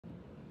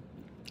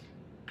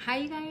Hi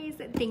you guys,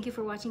 thank you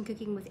for watching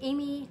Cooking with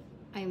Amy.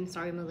 I'm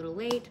sorry I'm a little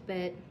late,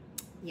 but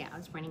yeah, I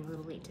was running a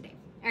little late today.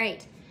 All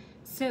right,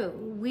 so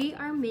we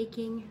are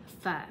making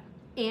pho,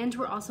 and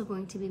we're also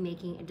going to be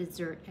making a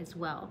dessert as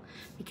well,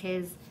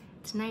 because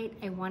tonight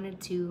I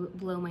wanted to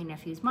blow my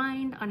nephew's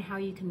mind on how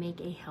you can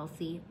make a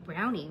healthy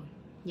brownie.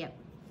 Yep,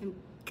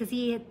 because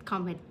he had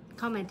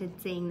commented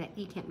saying that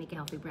you can't make a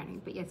healthy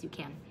brownie, but yes you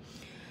can.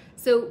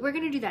 So we're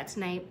gonna do that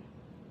tonight.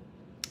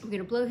 We're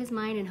gonna blow his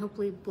mind and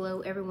hopefully blow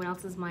everyone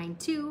else's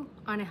mind too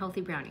on a healthy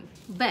brownie.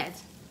 But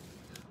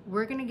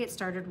we're gonna get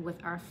started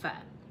with our pho.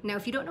 Now,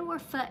 if you don't know what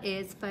pho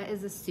is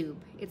a soup.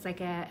 It's like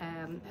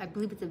I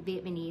believe it's a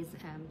Vietnamese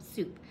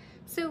soup.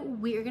 So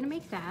we are gonna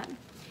make that.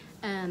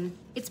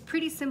 It's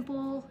pretty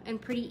simple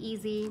and pretty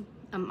easy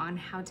on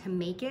how to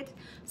make it.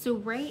 So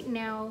right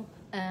now,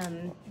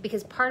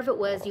 because part of it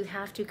was you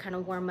have to kind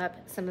of warm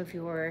up some of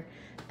your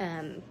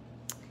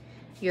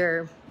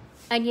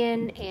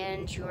onion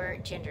and your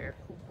ginger.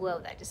 Whoa,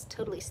 that just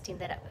totally steamed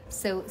that up.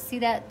 So see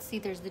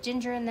there's the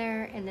ginger in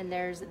there, and then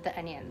there's the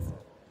onions.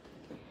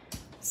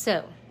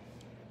 So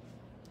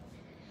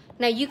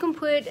now you can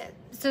put,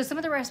 so some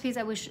of the recipes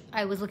I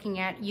was looking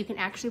at, you can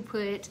actually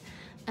put it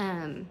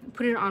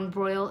on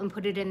broil and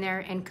put it in there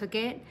and cook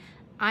it.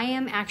 I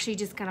am actually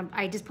just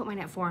I just put mine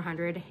at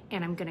 400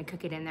 and I'm gonna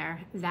cook it in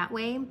there that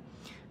way.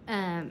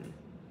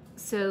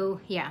 So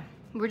yeah,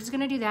 we're just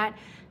gonna do that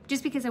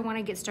just because I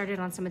wanna get started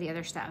on some of the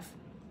other stuff.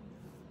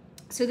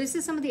 So this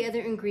is some of the other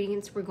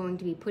ingredients we're going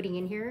to be putting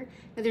in here.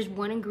 Now there's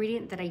one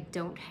ingredient that I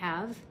don't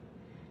have,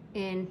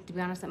 and to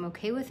be honest, I'm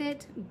okay with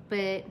it,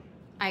 but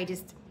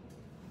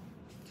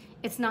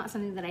it's not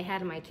something that I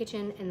had in my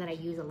kitchen and that I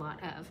use a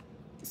lot of.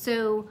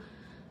 So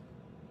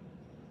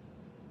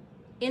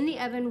in the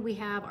oven, we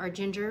have our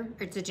ginger,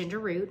 it's a ginger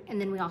root, and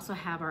then we also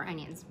have our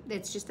onions.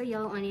 It's just a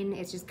yellow onion,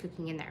 it's just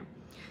cooking in there.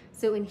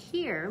 So in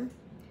here,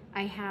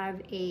 I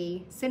have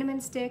a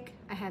cinnamon stick,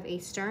 I have a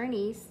star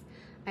anise,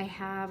 I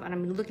have, and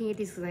I'm looking at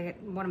these because I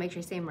want to make sure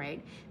I say them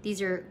right.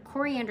 These are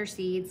coriander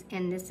seeds,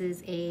 and this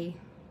is a,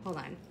 hold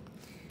on,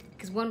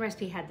 because one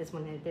recipe had this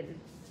one and it didn't.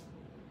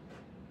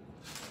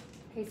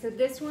 Okay, so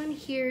this one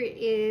here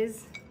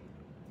is,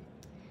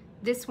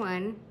 this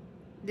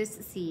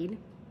seed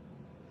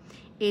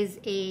is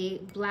a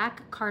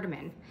black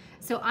cardamom.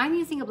 So I'm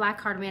using a black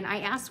cardamom. I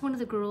asked one of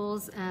the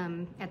girls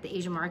at the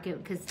Asian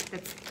market, because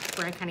that's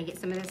where I kind of get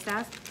some of this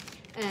stuff.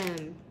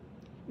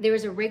 There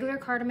was a regular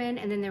cardamom,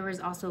 and then there was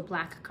also a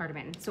black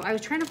cardamom. So I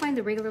was trying to find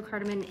the regular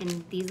cardamom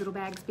in these little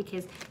bags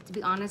because, to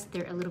be honest,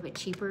 they're a little bit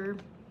cheaper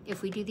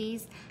if we do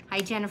these. Hi,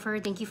 Jennifer.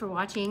 Thank you for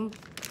watching.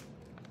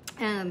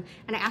 And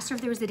I asked her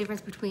if there was a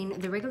difference between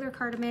the regular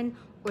cardamom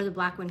or the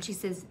black one. She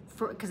says,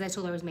 because I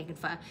told her I was making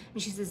pho,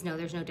 and she says, no,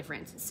 there's no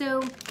difference.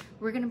 So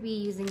we're going to be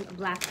using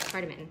black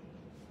cardamom.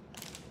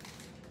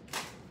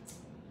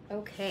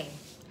 Okay,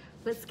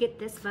 let's get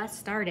this pho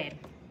started.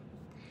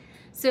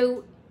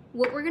 So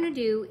what we're gonna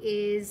do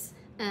is,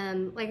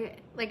 like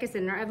I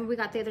said, in our oven we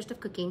got the other stuff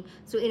cooking.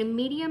 So in a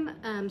medium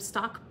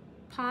stock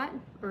pot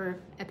or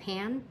a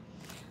pan,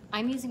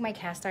 I'm using my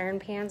cast iron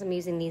pans. I'm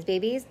using these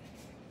babies.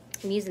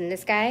 I'm using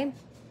this guy.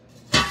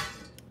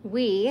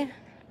 We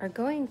are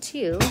going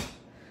to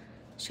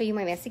show you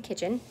my messy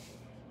kitchen.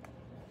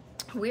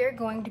 We're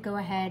going to go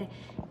ahead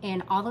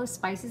and all those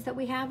spices that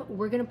we have,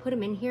 we're gonna put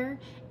them in here,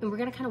 and we're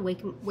gonna kind of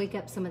wake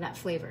up some of that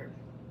flavor.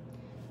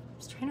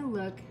 Just trying to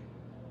look.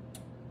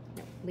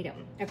 No, we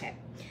don't. Okay.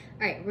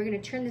 All right, we're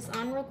gonna turn this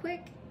on real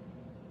quick.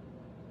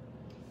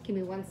 Give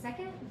me 1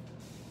 second.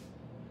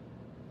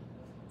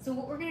 So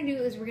what we're gonna do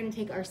is we're gonna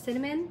take our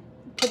cinnamon,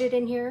 put it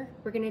in here.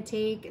 We're gonna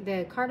take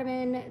the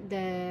cardamom,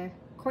 the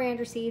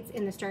coriander seeds,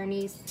 and the star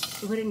anise,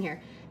 and put it in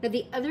here. Now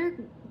the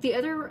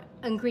other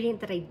ingredient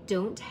that I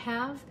don't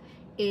have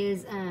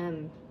is,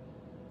 oh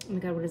my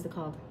God, what is it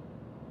called?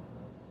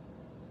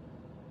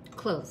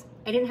 Cloves.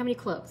 I didn't have any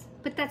cloves,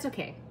 but that's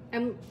okay.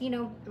 You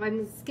know, if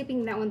I'm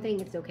skipping that one thing,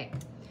 it's okay.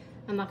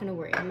 I'm not gonna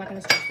worry. I'm not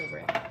gonna stress over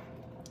it.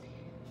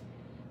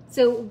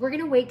 So we're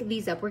gonna wake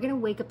these up. We're gonna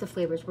wake up the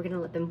flavors. We're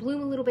gonna let them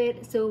bloom a little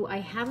bit. So I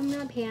have them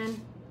in a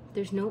pan.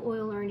 There's no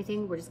oil or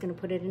anything. We're just gonna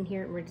put it in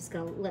here, and we're just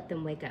gonna let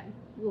them wake up.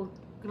 We're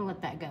gonna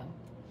let that go.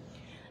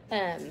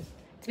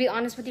 To be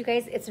honest with you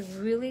guys, it's a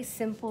really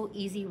simple,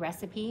 easy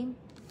recipe.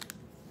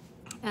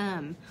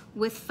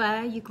 With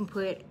pho, you can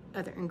put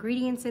other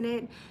ingredients in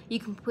it.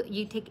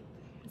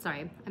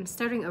 Sorry, I'm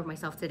starting over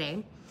myself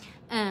today.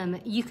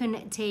 You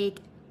can take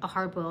a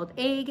hard-boiled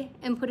egg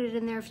and put it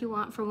in there if you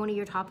want for one of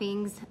your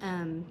toppings.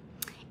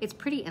 It's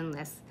pretty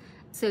endless.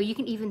 So you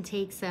can even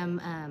take some,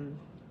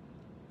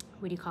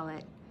 what do you call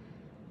it?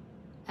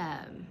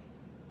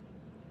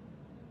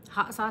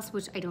 Hot sauce,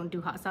 which I don't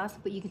do hot sauce,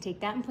 but you can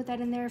take that and put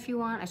that in there if you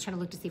want. I was trying to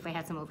look to see if I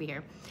had some over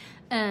here.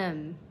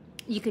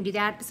 You can do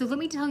that. So let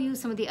me tell you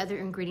some of the other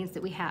ingredients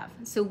that we have.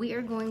 So we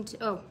are going to,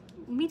 oh,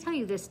 let me tell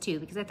you this too,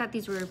 because I thought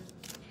these are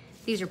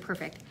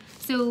perfect.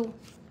 So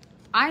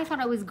I thought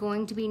I was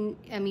going to be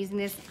using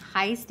this.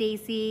 Hi,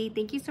 Stacy.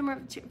 Thank you so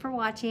much for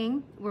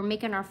watching. We're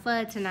making our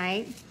pho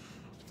tonight.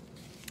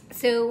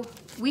 So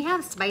we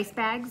have spice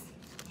bags,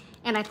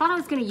 And I thought I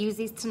was gonna use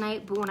these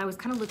tonight, but when I was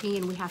kind of looking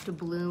and we have to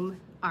bloom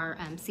our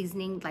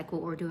seasoning like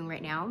what we're doing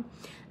right now.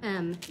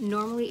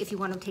 Normally, if you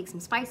want to take some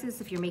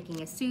spices, if you're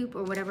making a soup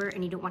or whatever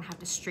and you don't want to have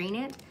to strain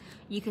it,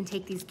 you can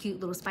take these cute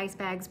little spice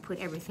bags, put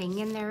everything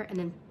in there, and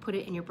then put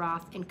it in your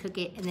broth and cook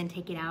it and then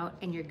take it out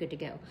and you're good to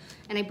go.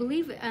 And I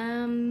believe,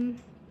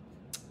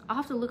 I'll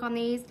have to look on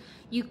these.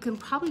 You can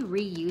probably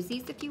reuse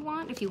these if you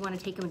want to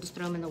take them and just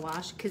throw them in the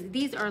wash, because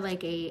these are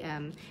like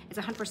a, it's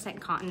 100%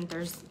 cotton.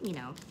 There's, you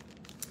know,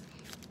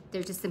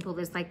 they're just simple.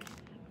 There's like,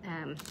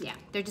 yeah,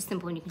 they're just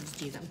simple and you can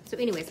just use them. So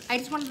anyways, I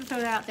just wanted to throw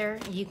that out there.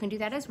 You can do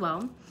that as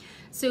well.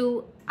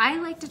 So I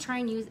like to try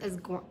and use as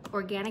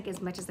organic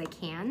as much as I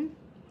can,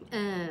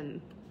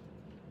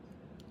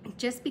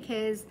 just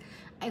because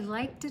I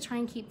like to try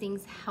and keep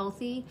things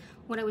healthy.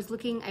 When I was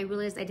looking, I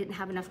realized I didn't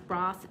have enough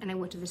broth and I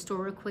went to the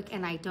store real quick,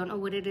 and I don't know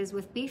what it is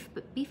with beef,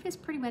 but beef is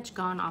pretty much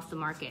gone off the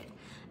market.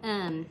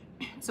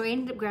 So I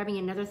ended up grabbing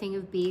another thing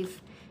of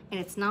beef, and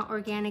it's not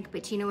organic,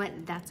 but you know what,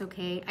 that's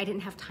okay. I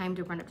didn't have time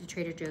to run up to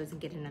Trader Joe's and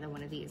get another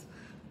one of these,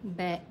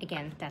 but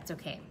again, that's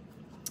okay.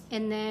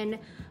 And then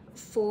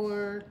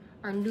for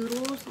our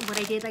noodles, what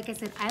I did, like I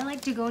said, I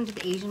like to go into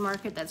the Asian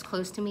market that's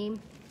close to me,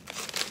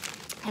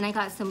 and I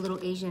got some little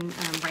Asian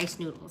rice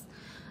noodles.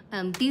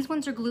 These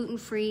ones are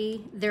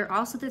gluten-free. They're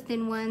also the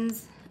thin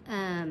ones,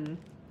 and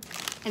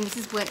this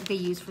is what they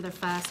use for their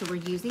pho, so we're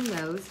using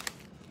those.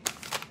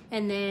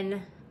 And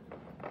then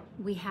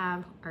we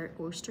have our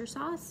oyster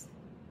sauce.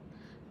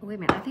 Oh, wait a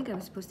minute, I think I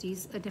was supposed to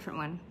use a different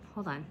one.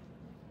 Hold on.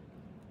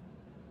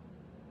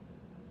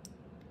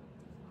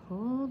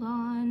 Hold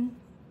on.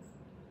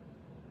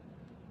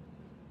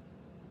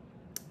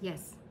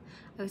 Yes,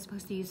 I was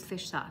supposed to use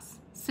fish sauce.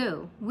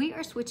 So we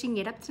are switching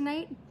it up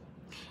tonight,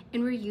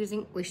 and we're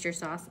using oyster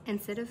sauce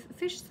instead of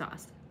fish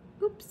sauce.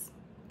 Oops,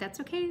 that's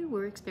okay.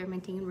 We're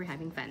experimenting and we're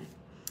having fun.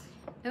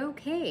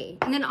 Okay,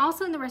 and then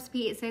also in the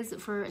recipe, it says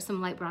for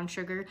some light brown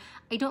sugar.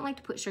 I don't like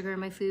to put sugar in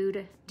my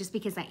food just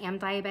because I am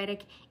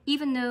diabetic.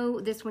 Even though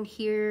this one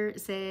here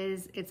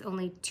says it's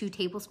only 2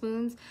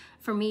 tablespoons,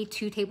 for me,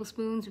 2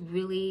 tablespoons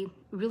really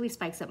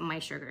spikes up my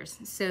sugars.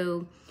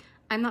 So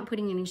I'm not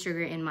putting any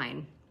sugar in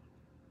mine.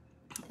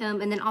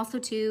 And then also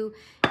too,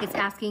 it's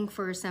asking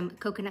for some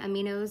coconut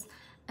aminos,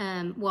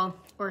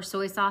 or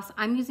soy sauce.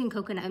 I'm using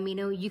coconut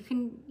amino. You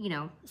can, you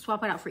know,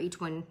 swap it out for each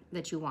one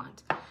that you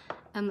want.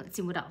 Let's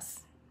see what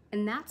else.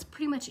 And that's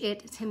pretty much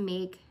it to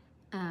make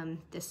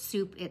the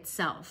soup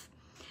itself.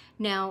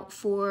 Now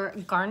for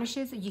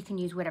garnishes, you can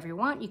use whatever you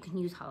want. You can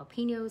use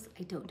jalapeños.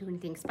 I don't do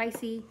anything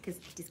spicy because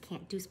I just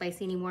can't do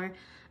spicy anymore.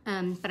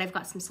 But I've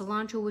got some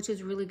cilantro, which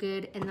is really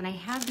good. And then I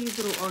have these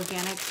little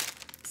organic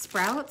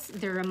sprouts.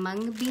 They're a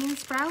mung bean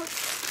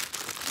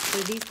sprouts.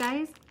 They're these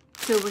guys.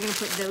 So we're gonna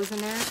put those in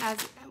there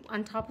as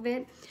on top of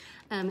it.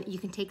 You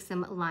can take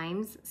some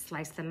limes,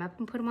 slice them up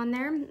and put them on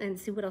there, and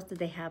see what else did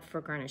they have for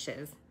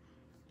garnishes.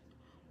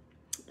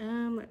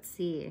 Let's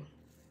see.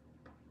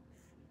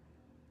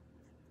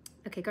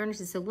 Okay,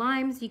 garnishes, so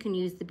limes, you can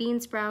use the bean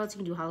sprouts,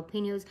 you can do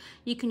jalapenos,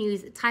 you can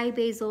use Thai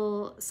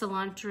basil,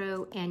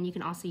 cilantro, and you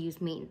can also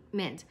use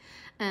mint.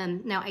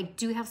 Now I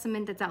do have some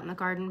mint that's out in the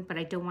garden, but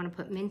I don't wanna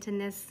put mint in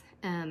this.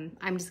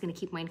 I'm just gonna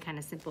keep mine kind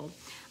of simple.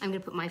 I'm gonna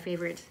put my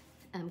favorite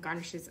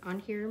garnishes on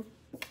here.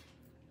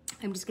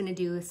 I'm just gonna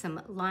do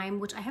some lime,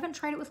 which I haven't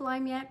tried it with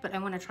lime yet, but I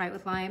wanna try it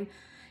with lime,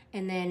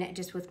 and then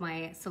just with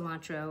my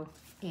cilantro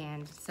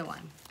and so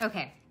on.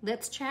 Okay,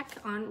 let's check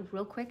on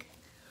real quick.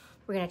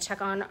 We're gonna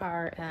check on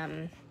our,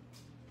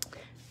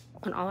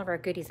 on all of our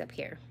goodies up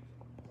here.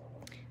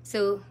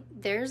 So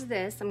there's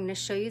this, I'm gonna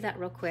show you that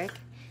real quick.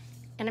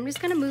 And I'm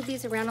just gonna move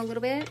these around a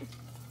little bit.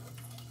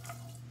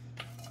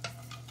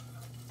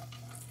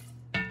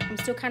 I'm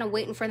still kind of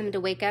waiting for them to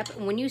wake up.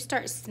 And when you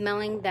start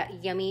smelling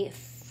that yummy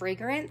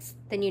fragrance,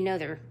 then you know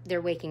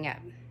they're waking up.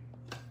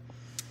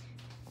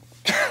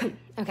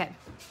 Okay.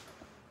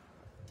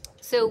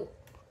 So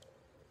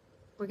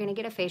we're gonna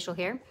get a facial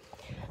here.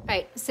 All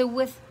right, so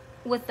with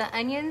the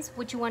onions,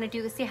 what you wanna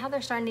do is see how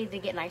they're starting to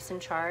get nice and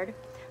charred.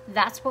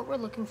 That's what we're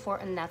looking for,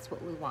 and that's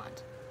what we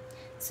want.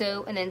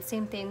 So, and then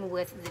same thing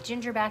with the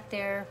ginger back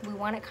there. We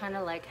want it kind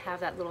of like have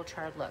that little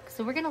charred look.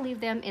 So we're gonna leave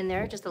them in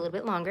there just a little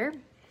bit longer.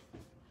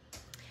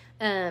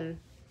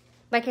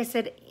 Like I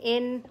said,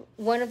 in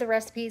one of the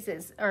recipes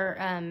is, or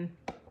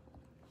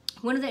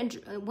one of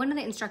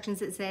the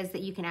instructions, it says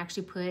that you can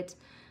actually put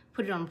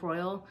it on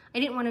broil. I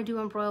didn't want to do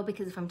on broil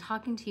because if I'm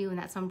talking to you and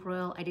that's on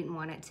broil, I didn't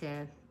want it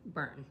to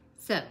burn.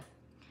 So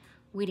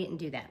we didn't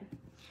do that.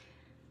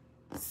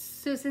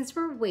 So since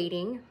we're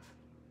waiting,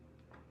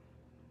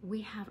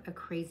 we have a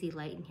crazy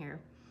light in here.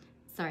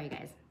 Sorry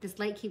guys, this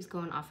light keeps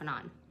going off and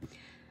on.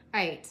 All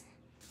right,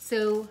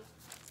 so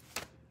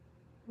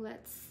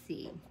let's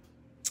see.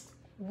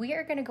 We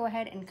are gonna go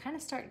ahead and kind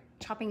of start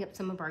chopping up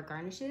some of our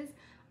garnishes.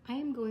 I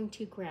am going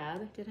to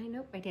grab, did I?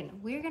 Nope, I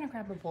didn't. We're gonna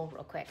grab a bowl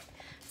real quick.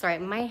 Sorry,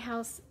 my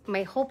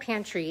whole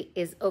pantry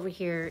is over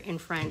here in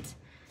front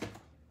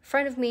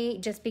of me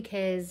just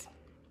because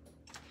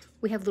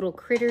we have little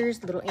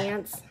critters, little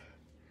ants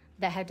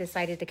that have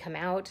decided to come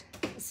out.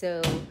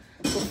 So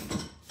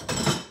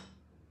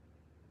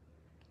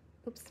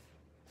oops.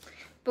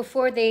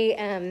 Before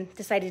they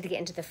decided to get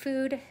into the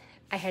food,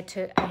 I had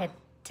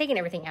taken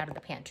everything out of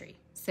the pantry.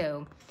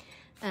 So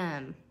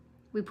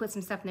we put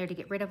some stuff in there to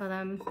get rid of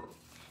them.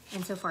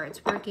 And so far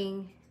it's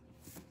working.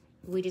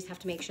 We just have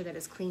to make sure that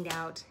it's cleaned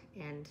out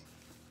and,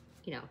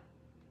 you know,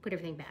 put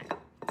everything back.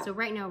 So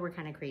right now we're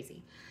kind of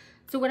crazy.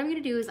 So what I'm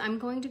gonna do is I'm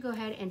going to go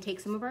ahead and take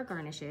some of our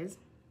garnishes.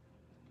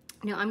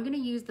 Now I'm gonna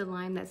use the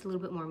lime that's a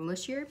little bit more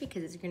mushier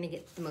because it's gonna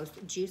get the most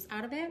juice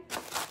out of it.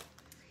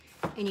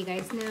 And you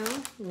guys know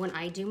when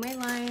I do my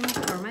limes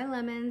or my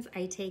lemons,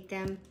 I take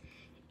them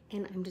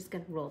and I'm just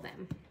gonna roll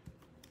them.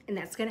 And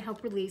that's gonna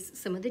help release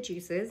some of the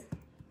juices.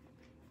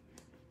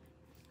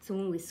 So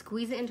when we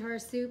squeeze it into our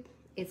soup,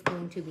 it's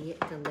going to be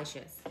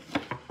delicious.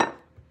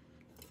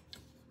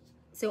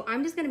 So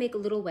I'm just gonna make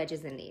little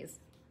wedges in these.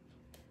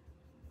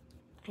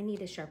 I need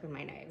to sharpen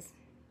my knives.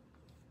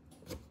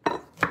 There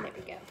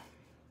we go.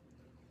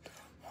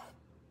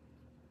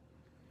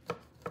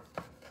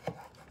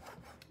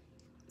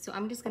 So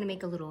I'm just gonna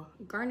make a little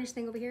garnish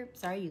thing over here.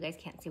 Sorry, you guys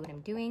can't see what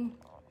I'm doing.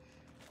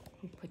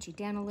 Put you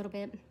down a little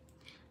bit.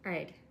 All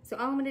right, so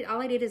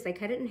all I did is I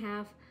cut it in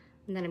half,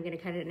 and then I'm gonna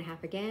cut it in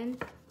half again.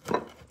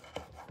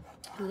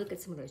 Look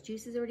at some of those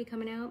juices already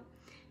coming out.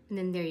 And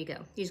then there you go.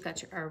 You just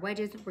got our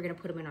wedges. We're gonna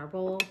put them in our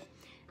bowl.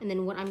 And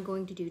then what I'm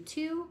going to do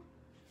too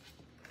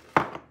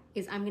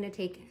is I'm gonna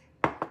take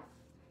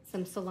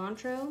some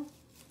cilantro.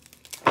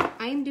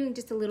 I am doing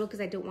just a little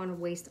because I don't wanna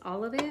waste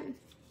all of it.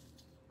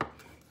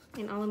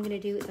 And all I'm gonna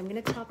do is I'm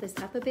gonna chop this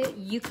up a bit.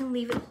 You can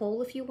leave it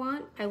whole if you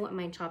want. I want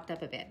mine chopped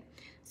up a bit.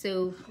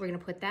 So we're gonna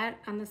put that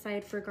on the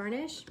side for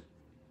garnish.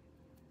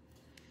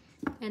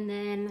 And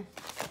then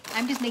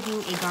I'm just making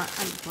a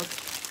garnish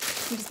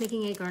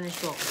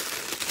bowl.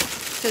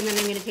 So then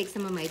I'm gonna take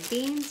some of my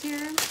beans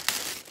here.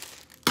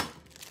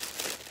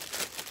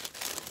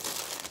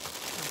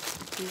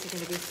 Oh, these are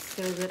gonna be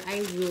so good.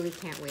 I really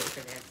can't wait for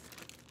this.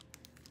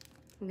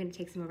 I'm gonna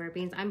take some of our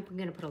beans. I'm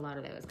gonna put a lot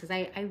of those because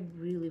I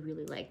really,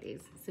 really like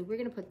these. So we're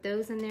gonna put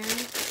those in there.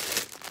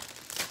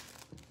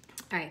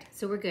 All right,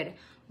 so we're good.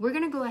 We're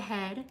gonna go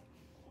ahead,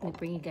 let me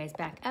bring you guys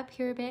back up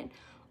here a bit.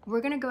 We're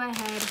gonna go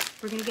ahead,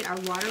 we're gonna get our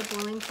water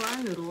boiling for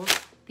our noodles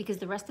because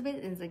the rest of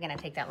it isn't gonna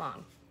take that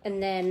long.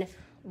 And then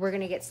we're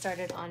gonna get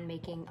started on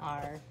making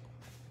our,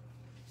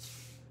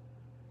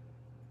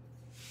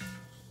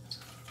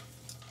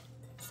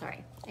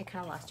 sorry, I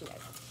kind of lost you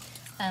guys.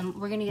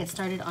 We're gonna get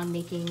started on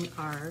making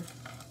our,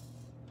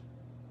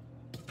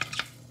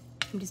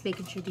 I'm just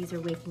making sure these are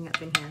waking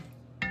up in here.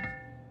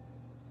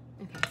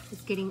 Okay,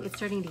 it's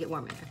starting to get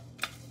warm in there.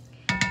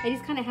 I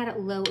just kind of had it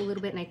low a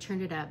little bit and I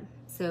turned it up.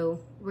 So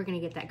we're gonna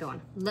get that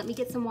going. Let me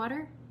get some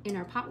water in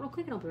our pot real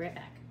quick and I'll be right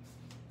back.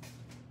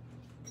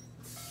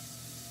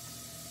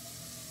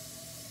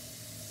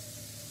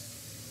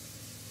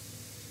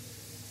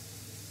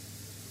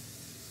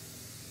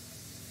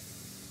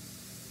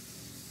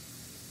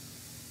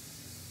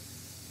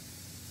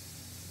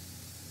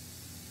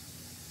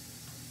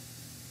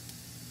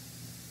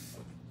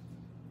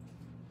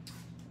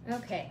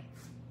 Okay.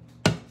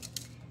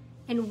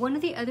 And one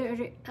of the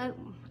other,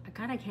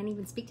 God, I can't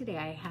even speak today.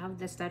 I have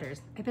the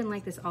stutters. I've been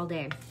like this all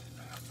day.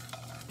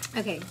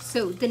 Okay,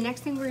 so the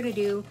next thing we're gonna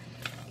do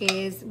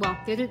is, well,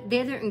 the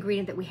other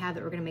ingredient that we have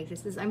that we're gonna make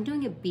this is I'm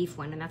doing a beef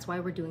one, and that's why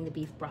we're doing the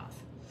beef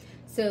broth.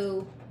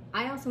 So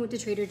I also went to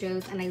Trader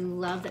Joe's and I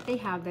love that they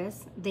have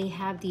this. They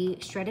have the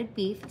shredded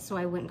beef, so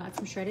I went and got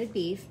some shredded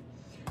beef.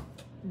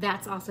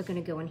 That's also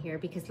gonna go in here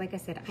because like I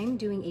said, I'm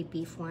doing a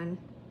beef one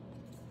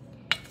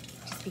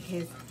just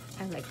because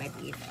I like my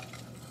beef.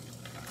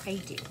 I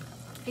do.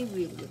 I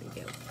really, really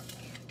do.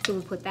 So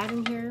we'll put that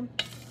in here.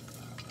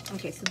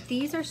 Okay, so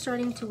these are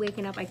starting to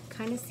waken up. I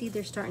kind of see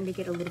they're starting to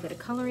get a little bit of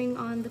coloring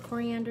on the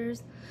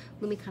corianders.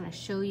 Let me kind of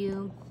show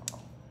you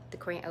the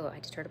coriander. Oh, I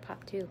just heard a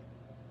pop too.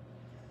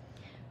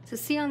 So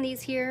see on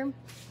these here,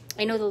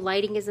 I know the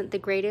lighting isn't the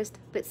greatest,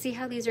 but see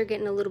how these are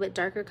getting a little bit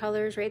darker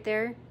colors right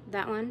there?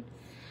 That one.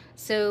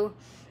 So,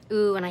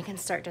 ooh, and I can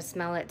start to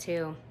smell it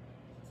too.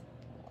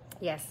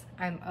 Yes,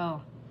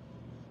 oh,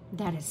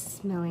 that is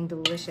smelling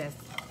delicious.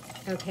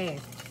 Okay.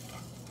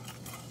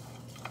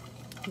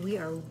 We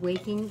are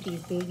waking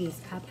these babies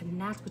up, and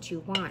that's what you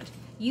want.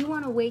 You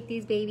want to wake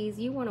these babies.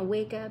 You want to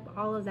wake up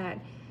all of that,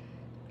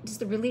 just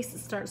to release,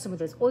 start some of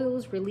those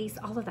oils, release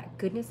all of that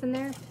goodness in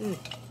there.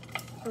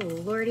 Oh,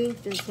 Lordy,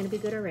 this is going to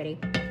be good already.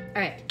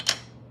 All right.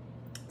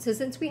 So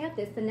since we have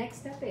this, the next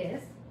step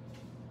is,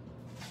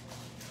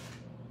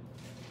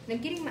 I'm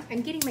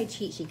getting my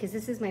cheat sheet because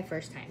this is my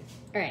first time.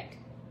 All right.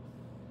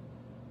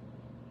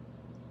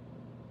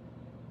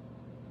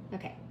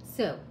 Okay,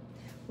 so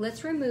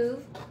let's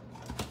remove,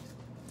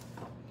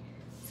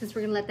 since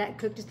we're gonna let that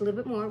cook just a little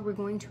bit more, we're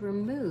going to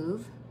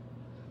remove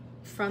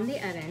from the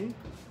oven,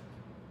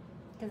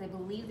 because I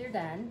believe they're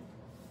done.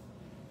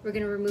 We're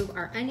gonna remove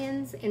our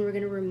onions and we're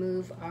gonna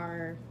remove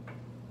our,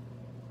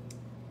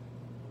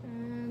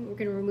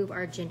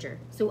 ginger.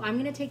 So I'm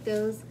gonna take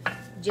those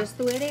just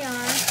the way they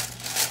are,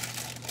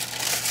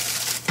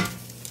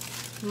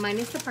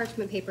 minus the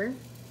parchment paper.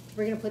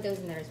 We're gonna put those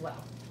in there as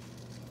well.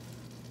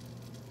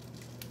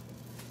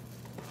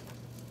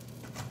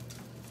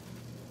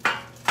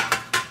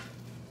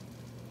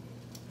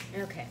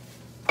 Okay.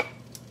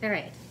 All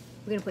right.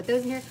 We're gonna put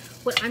those in here.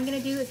 What I'm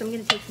gonna do is I'm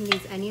gonna take some of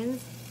these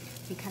onions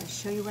and kind of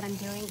show you what I'm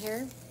doing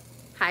here.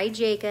 Hi,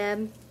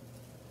 Jacob.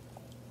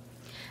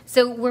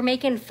 So we're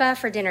making pho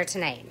for dinner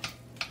tonight.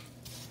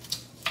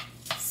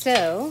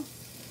 So,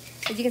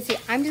 as you can see,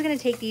 I'm just gonna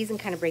take these and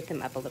kind of break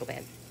them up a little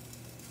bit.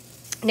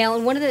 Now,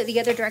 in one of the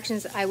other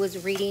directions I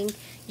was reading,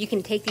 you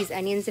can take these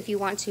onions if you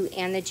want to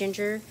and the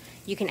ginger.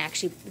 You can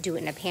actually do it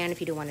in a pan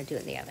if you don't want to do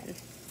it in the oven.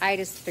 I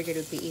just figured it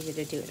would be easier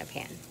to do it in a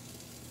pan.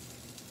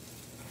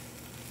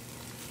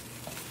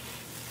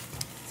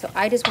 So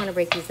I just want to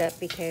break these up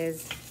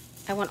because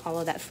I want all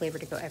of that flavor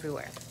to go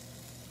everywhere.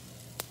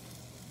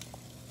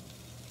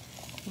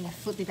 I'm going to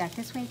flip it back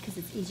this way because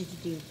it's easier to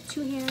do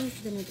two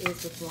hands than it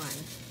is with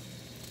one.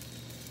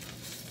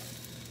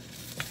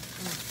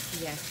 Oh,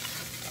 yes.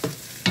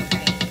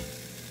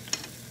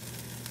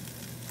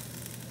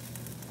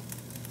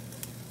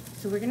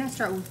 So we're gonna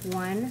start with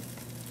one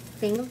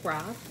thing of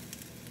broth.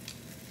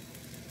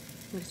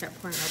 I'm gonna start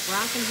pouring our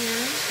broth in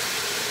here.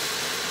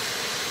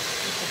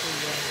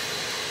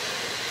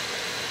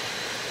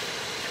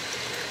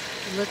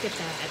 Look at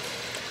that.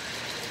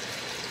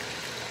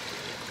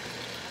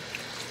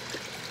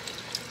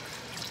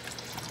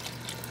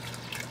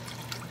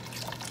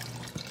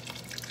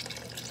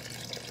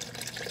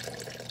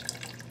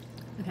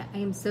 Okay, I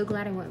am so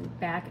glad I went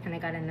back and I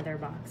got another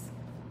box.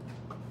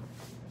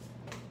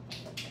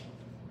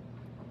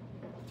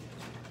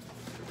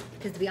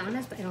 Because to be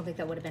honest, I don't think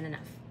that would have been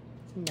enough.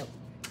 Nope.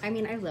 I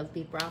mean, I love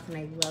beef broth and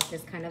I love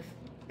this kind of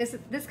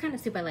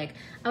soup I like.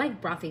 I like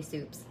brothy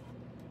soups.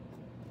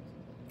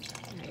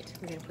 All right,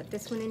 we're gonna put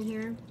this one in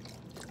here.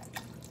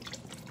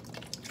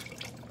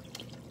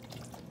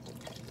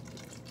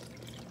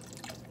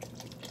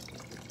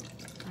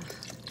 Oh,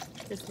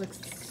 this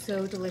looks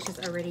so delicious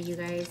already, you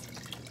guys.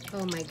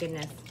 Oh my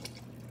goodness.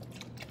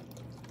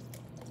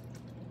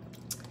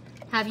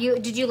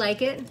 Did you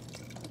like it?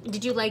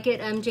 Did you like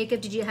it,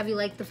 Jacob? Have you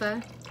liked the pho?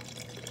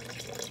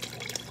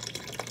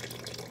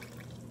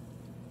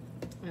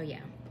 Oh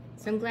yeah.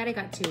 So I'm glad I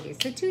got two of these.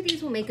 So two of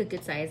these will make a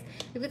good size.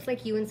 If it's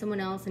like you and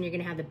someone else and you're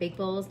gonna have the big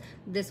bowls,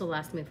 this will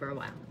last me for a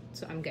while.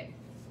 So I'm good.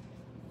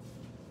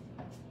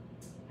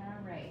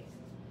 All right.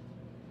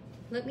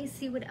 Let me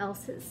see what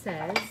else it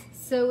says.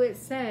 So it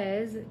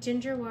says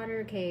ginger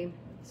water, okay,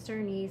 star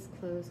anise,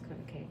 cloves,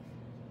 okay.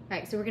 All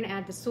right, so we're gonna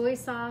add the soy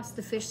sauce,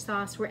 the fish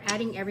sauce. We're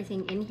adding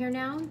everything in here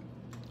now.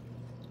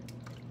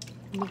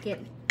 Let me get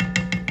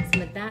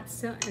some of that,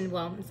 and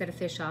well, instead of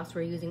fish sauce,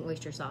 we're using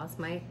oyster sauce.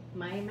 My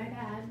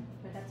bad,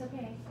 but that's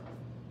okay.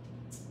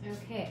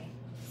 Okay,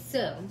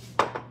 so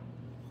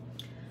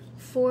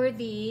for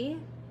the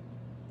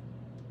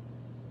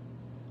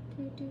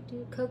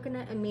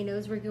coconut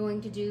aminos, we're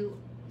going to do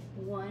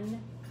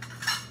one.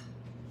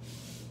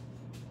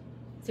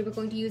 So we're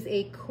going to use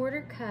a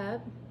 1/4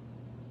 cup.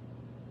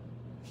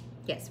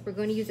 Yes, we're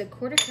going to use a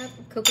 1/4 cup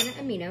of coconut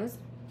aminos.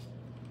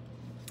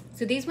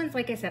 So these ones,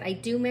 like I said, I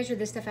do measure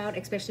this stuff out,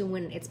 especially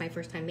when it's my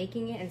first time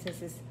making it. And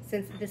since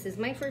this is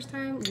my first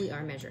time, we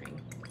are measuring.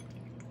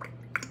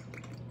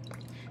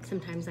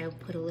 Sometimes I'll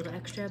put a little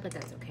extra, but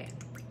that's okay.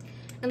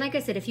 And like I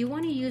said, if you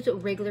want to use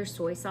regular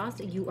soy sauce,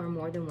 you are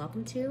more than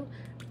welcome to.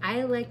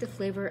 I like the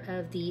flavor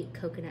of the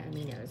coconut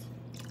aminos.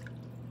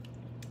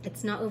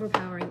 It's not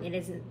overpowering. It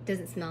doesn't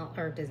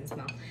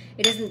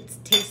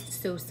taste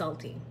so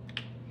salty.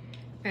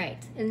 All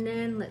right, and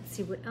then let's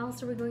see, what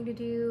else are we going to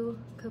do?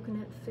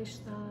 Coconut fish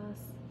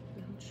sauce,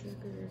 brown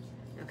sugar,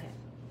 okay.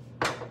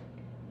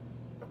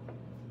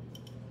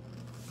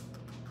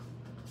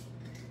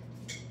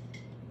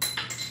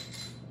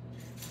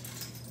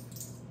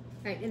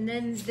 All right, and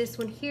then this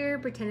one here,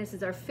 pretend this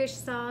is our fish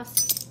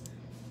sauce.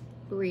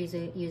 We're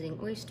using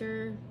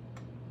oyster.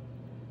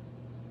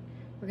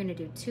 We're gonna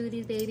do two of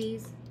these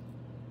babies.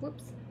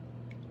 Whoops.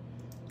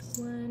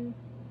 One.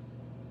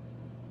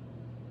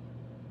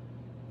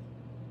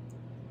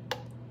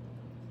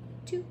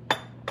 Two.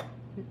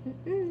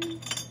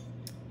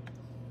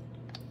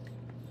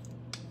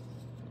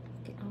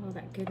 Get all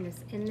that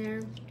goodness in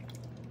there.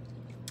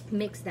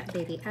 Mix that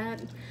baby up.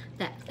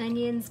 That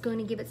onion's going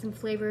to give it some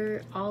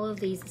flavor. All of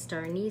these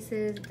star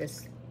anises,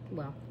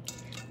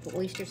 the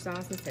oyster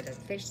sauce instead of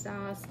fish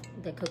sauce.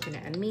 The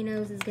coconut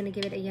aminos is going to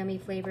give it a yummy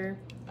flavor.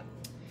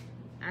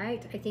 All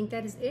right, I think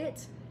that is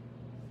it.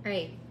 All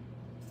right.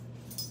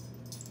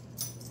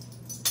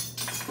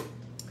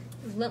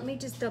 Let me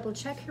just double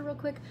check here real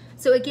quick.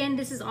 So again,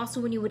 this is also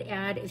when you would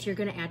add, if you're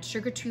gonna add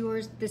sugar to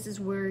yours, this is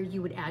where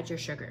you would add your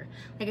sugar.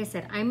 Like I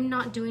said, I'm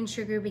not doing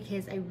sugar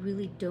because I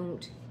really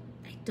don't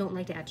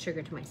like to add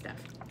sugar to my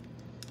stuff.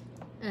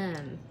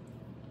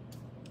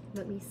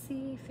 Let me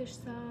see, fish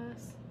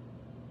sauce.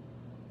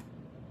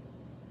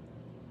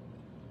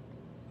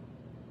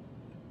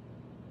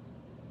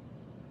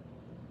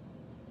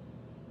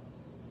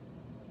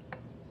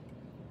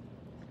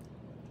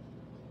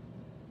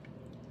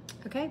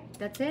 Okay,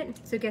 that's it.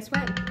 So guess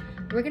what?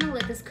 We're gonna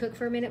let this cook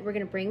for a minute. We're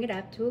gonna bring it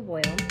up to a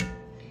boil,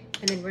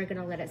 and then we're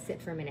gonna let it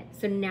sit for a minute.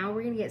 So now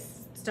we're gonna get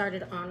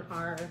started on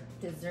our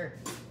dessert.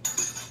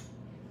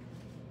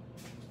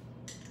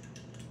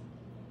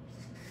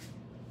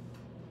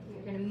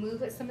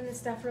 move some of this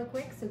stuff real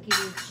quick, so give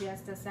me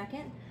just a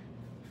second,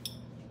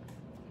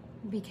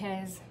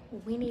 because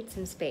we need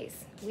some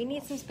space. We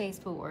need some space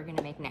for what we're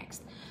gonna make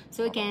next.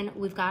 So again,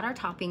 we've got our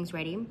toppings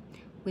ready.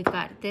 We've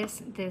got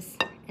this, this,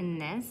 and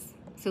this.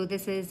 So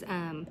this is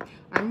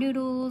our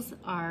noodles,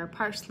 our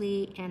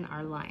parsley, and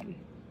our lime.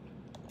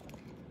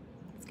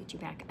 Let's get you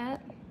back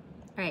up.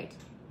 All right,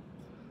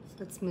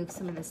 let's move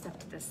some of this stuff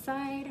to the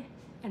side,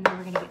 and then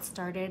we're gonna get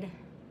started.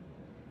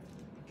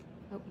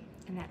 Oh,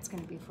 and that's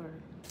gonna be for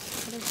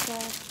other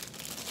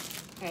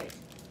stuff. All right.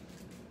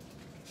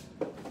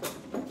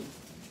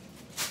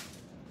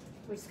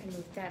 We're just gonna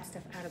move that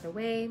stuff out of the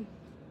way.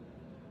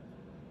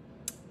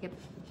 Yep,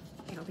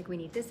 I don't think we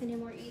need this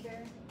anymore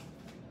either.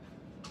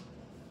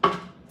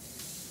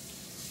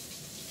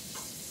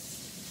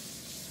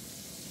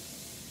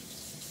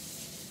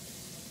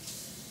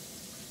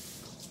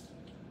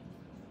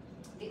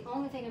 The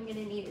only thing I'm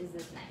gonna need is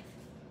this knife.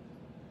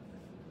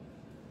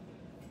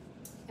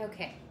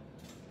 Okay,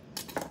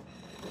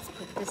 let's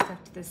put this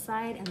stuff to the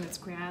side and let's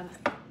grab.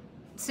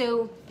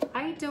 So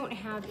I don't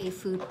have a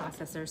food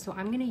processor, so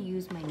I'm gonna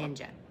use my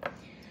Ninja.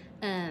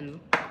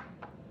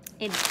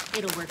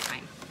 It'll work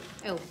fine.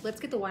 Oh, let's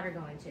get the water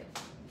going too.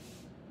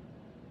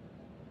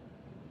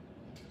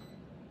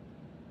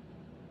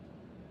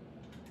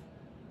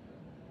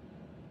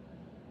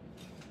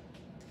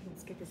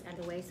 Let's get this out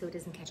of the way so it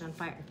doesn't catch on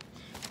fire.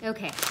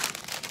 Okay,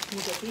 I'm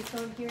gonna get these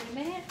going here in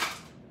a minute.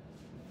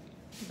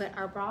 But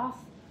our broth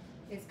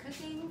is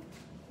cooking.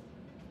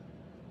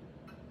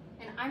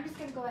 And I'm just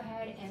gonna go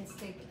ahead and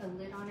stick a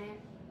lid on it.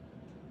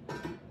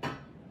 And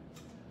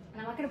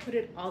I'm not gonna put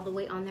it all the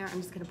way on there,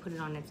 I'm just gonna put it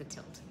on as a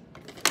tilt.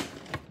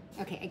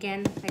 Okay,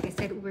 again, like I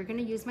said, we're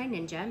gonna use my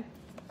Ninja.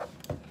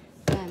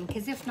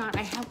 Because if not,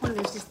 I have one of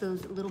those, just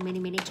those little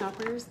mini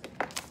choppers,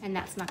 and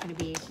that's not gonna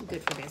be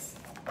good for this.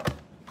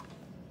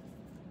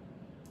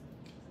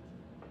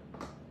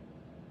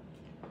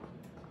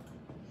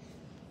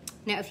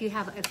 Now, if you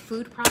have a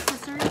food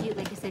processor,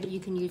 like I said, you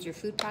can use your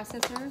food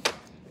processor.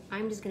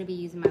 I'm just gonna be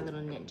using my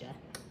little Ninja.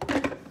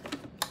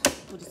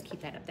 We'll just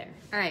keep that up there.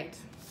 All right,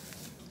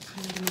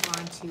 I'm gonna move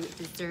on to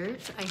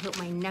dessert. I hope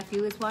my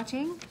nephew is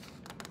watching.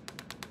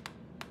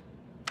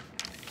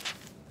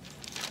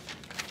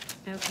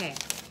 Okay,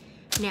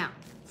 now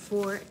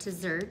for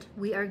dessert,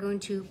 we are going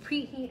to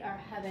preheat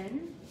our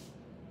oven.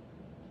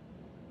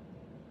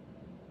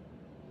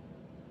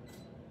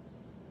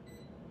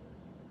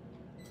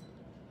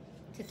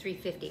 To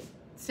 350.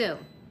 So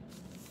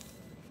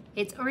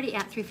it's already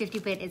at 350,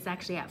 but it's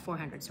actually at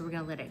 400. So we're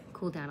gonna let it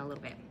cool down a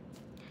little bit.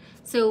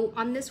 So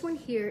on this one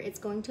here, it's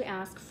going to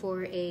ask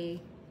for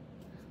a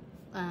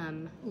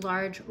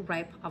large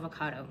ripe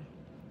avocado.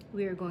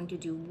 We are going to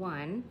do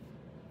one.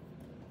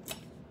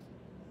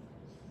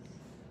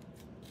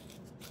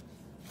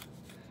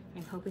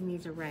 I'm hoping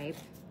these are ripe.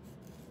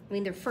 I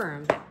mean, they're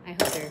firm, but I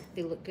hope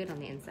they look good on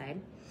the inside.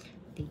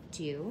 They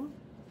do.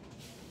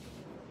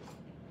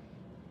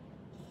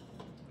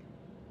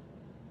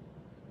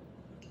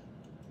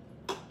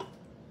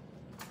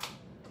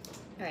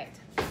 All right,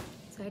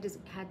 so I just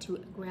had to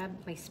grab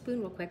my spoon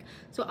real quick.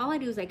 So all I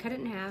do is I cut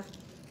it in half,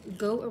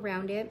 go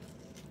around it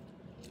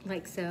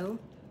like so.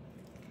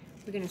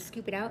 We're gonna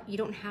scoop it out. You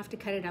don't have to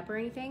cut it up or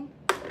anything.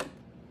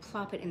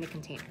 Plop it in the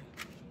container.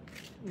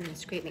 I'm gonna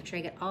scrape, make sure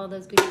I get all of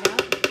those goodies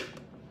out.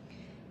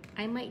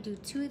 I might do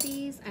 2 of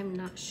these. I'm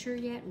not sure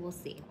yet, we'll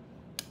see.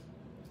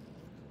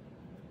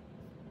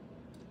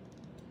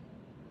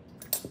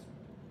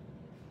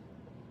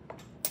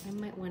 I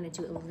might wanna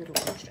do a little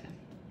extra.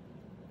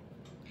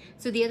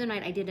 So the other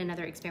night I did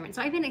another experiment.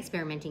 So I've been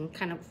experimenting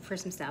kind of for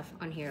some stuff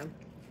on here.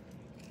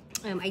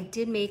 I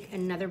did make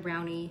another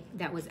brownie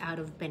that was out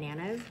of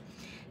bananas.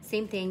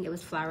 Same thing, it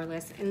was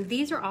flourless. And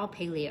these are all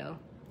paleo.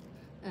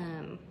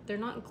 They're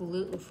not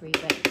gluten-free,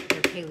 but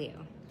they're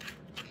paleo.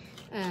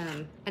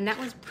 And that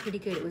was pretty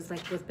good. It was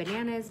like with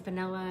bananas,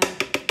 vanilla,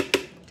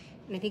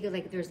 and I think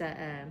like there's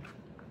I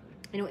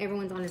know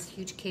everyone's on this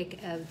huge kick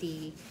of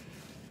the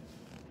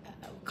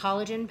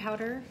collagen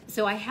powder.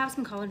 So I have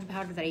some collagen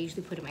powder that I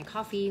usually put in my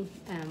coffee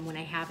when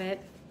I have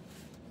it.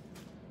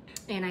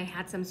 And I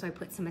had some, so I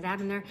put some of that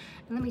in there.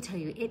 And let me tell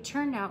you, it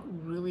turned out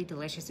really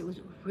delicious. It was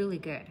really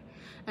good.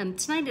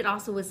 Tonight it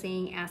also was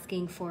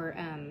asking for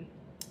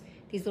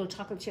these little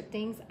chocolate chip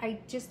things. I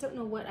just don't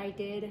know what I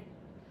did.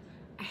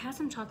 I have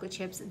some chocolate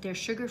chips. They're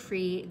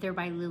sugar-free. They're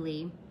by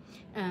Lily.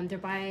 They're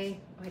by,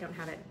 oh, I don't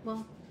have it.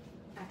 Well,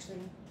 actually.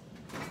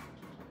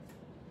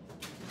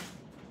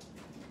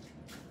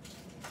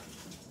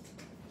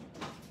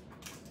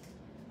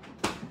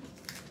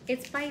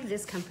 It's by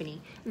this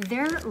company.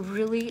 They're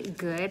really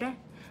good.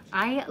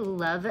 I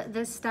love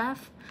this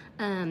stuff.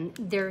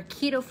 They're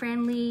keto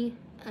friendly.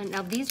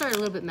 Now these are a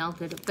little bit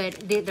melted,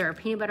 but there are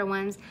peanut butter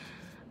ones.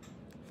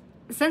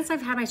 Since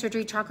I've had my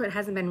surgery, chocolate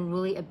hasn't been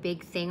really a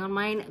big thing on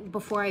mine.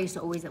 Before I used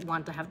to always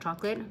want to have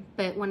chocolate,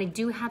 but when I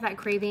do have that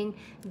craving,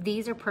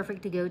 these are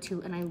perfect to go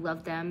to and I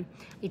love them.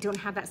 I don't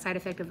have that side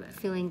effect of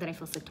feeling that I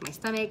feel sick to my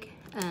stomach.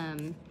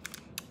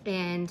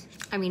 And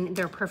I mean,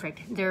 they're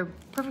perfect. They're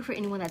perfect for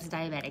anyone that's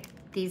diabetic.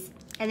 These,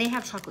 And they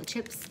have chocolate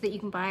chips that you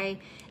can buy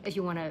if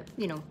you want to,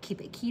 you know, keep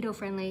it keto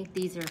friendly.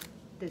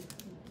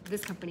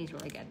 This company is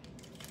really good.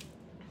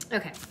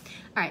 Okay,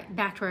 all right,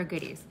 back to our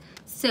goodies.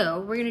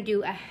 So we're gonna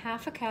do a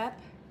half a cup,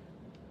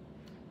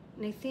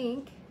 and I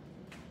think,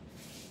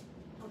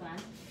 hold on.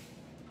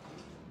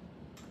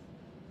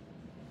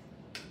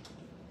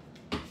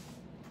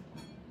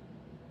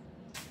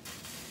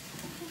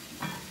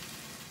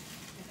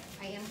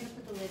 I am gonna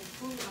put the lid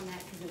fully on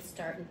that because it's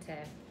starting to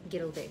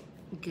get a little bit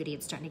goody.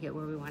 It's starting to get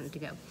where we want it to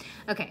go.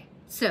 Okay,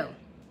 so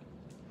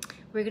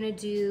we're gonna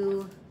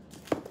do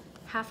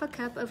half a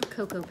cup of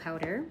cocoa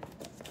powder.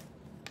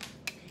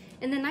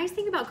 And the nice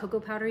thing about cocoa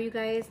powder, you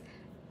guys,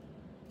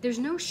 there's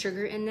no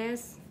sugar in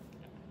this.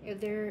 If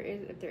there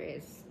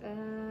is,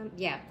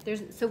 yeah,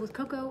 so with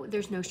cocoa,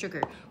 there's no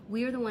sugar.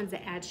 We are the ones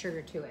that add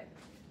sugar to it.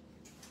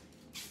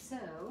 So,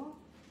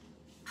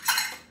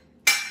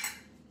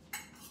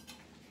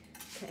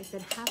 okay, I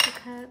said half a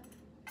cup.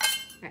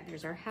 All right,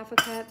 there's our half a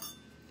cup.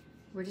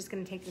 We're just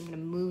gonna I'm gonna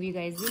move you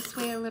guys this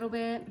way a little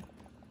bit.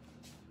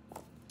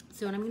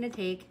 So what I'm gonna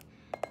take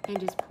and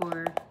just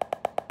pour,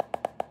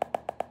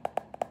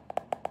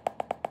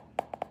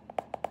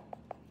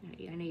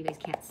 I know you guys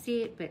can't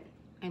see it, but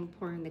I'm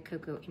pouring the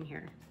cocoa in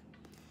here.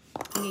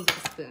 I'm gonna get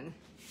a spoon.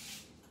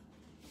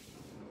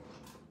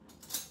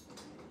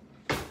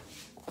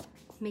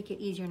 Make it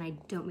easier and I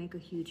don't make a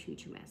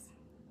huge mess.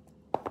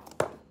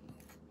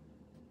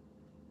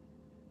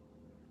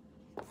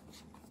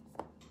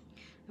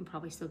 I'm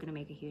probably still gonna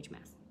make a huge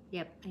mess.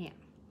 Yep, I am.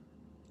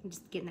 I'm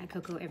just getting that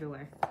cocoa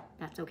everywhere.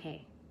 That's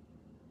okay.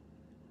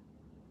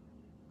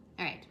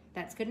 All right,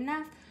 that's good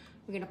enough.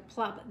 We're gonna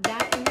plop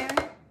that in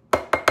there.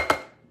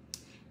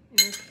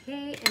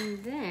 Okay,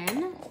 and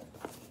then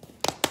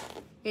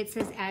it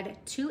says add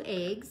 2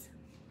 eggs.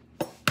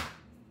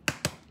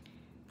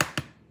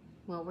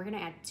 Well, we're gonna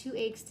add 2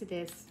 eggs to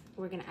this.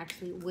 We're gonna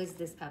actually whiz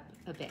this up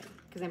a bit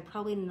because I'm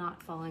probably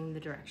not following the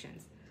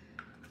directions.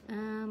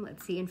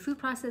 Let's see, in food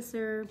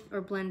processor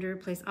or blender,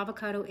 place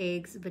avocado,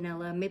 eggs,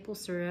 vanilla, maple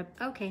syrup.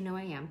 Okay, no,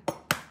 I am.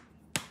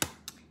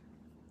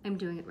 I'm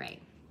doing it right.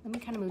 Let me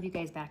kind of move you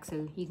guys back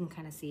so you can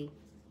kind of see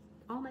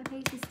all my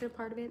face instead of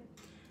part of it.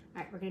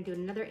 All right, we're gonna do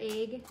another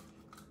egg.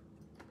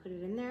 Put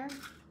it in there.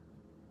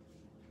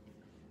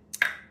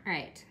 All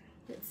right,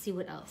 let's see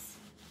what else.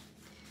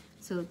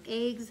 So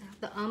eggs,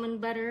 the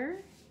almond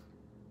butter.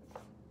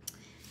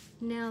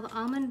 Now the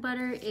almond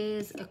butter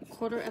is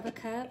 1/4 of a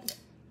cup.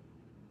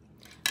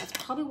 That's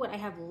probably what I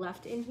have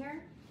left in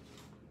here.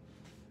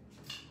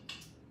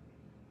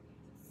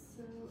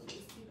 So let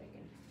me see if I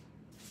can.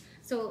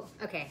 So,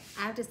 okay,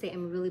 I have to say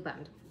I'm really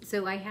bummed.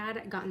 So I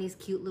had gotten these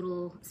cute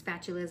little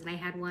spatulas and I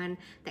had one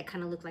that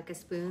kind of looked like a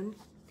spoon.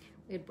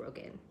 It broke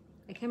it.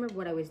 I can't remember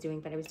what I was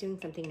doing, but I was doing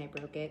something and I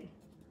broke it.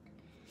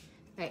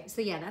 All right, so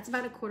yeah, that's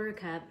about 1/4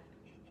 cup.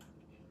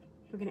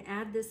 We're gonna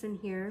add this in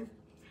here.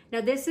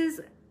 Now this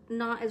is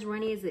not as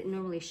runny as it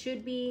normally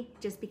should be,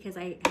 just because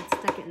I had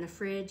stuck it in the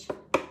fridge.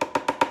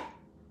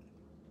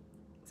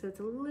 So it's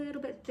a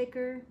little bit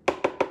thicker, but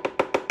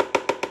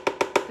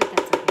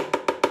that's okay.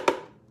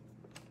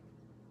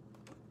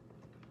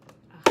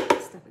 Oh,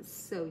 this stuff is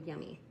so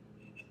yummy.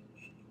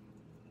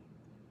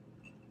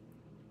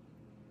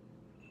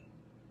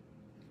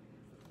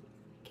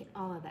 Get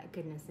all of that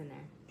goodness in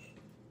there.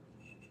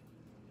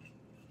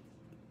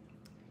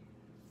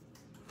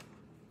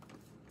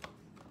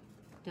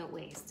 Don't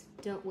waste.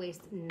 Don't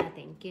waste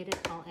nothing. Get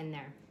it all in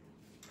there.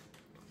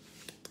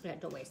 Yeah,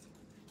 don't waste.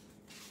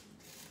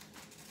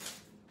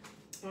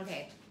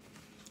 Okay,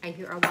 I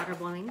hear our water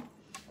boiling.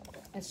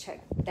 Let's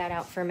check that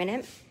out for a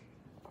minute.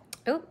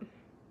 Oh,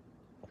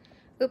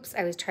 oops,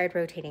 I was tried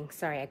rotating.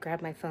 Sorry, I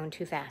grabbed my phone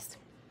too fast.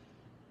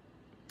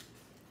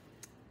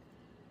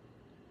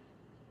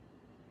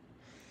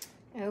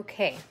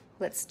 Okay,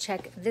 let's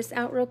check this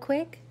out real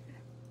quick.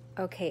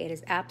 Okay, it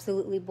is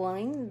absolutely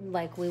boiling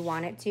like we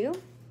want it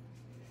to.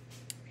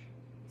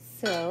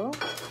 So,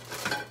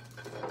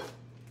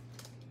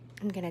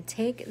 I'm gonna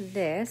take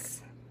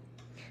this,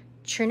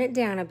 turn it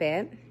down a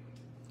bit,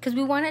 because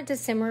we want it to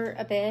simmer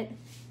a bit.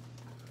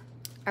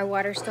 Our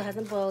water still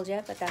hasn't boiled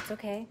yet, but that's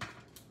okay.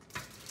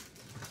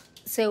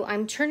 So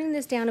I'm turning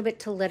this down a bit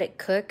to let it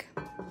cook,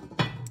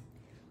 but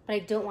I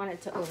don't want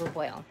it to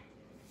overboil.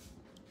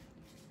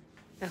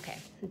 Okay,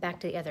 back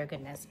to the other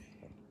goodness.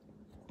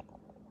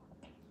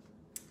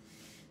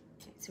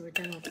 Okay, so we're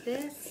done with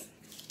this.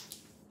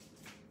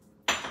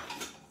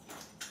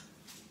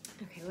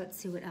 Okay, let's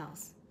see what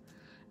else.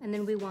 And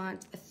then we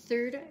want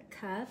 1/3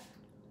 cup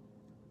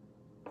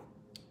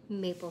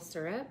maple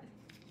syrup.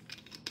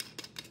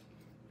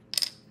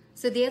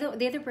 So the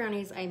other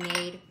brownies I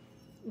made,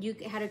 you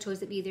had a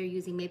choice of either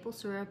using maple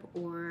syrup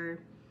or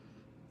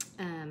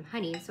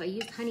honey. So I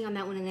used honey on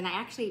that one, and then I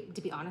actually,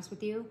 to be honest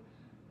with you,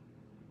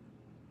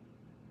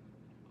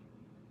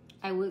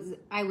 I was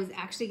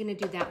actually gonna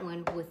do that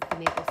one with the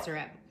maple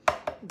syrup,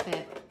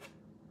 but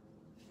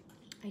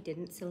I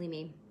didn't, silly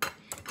me.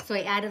 So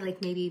I added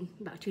like maybe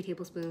about 2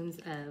 tablespoons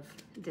of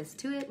this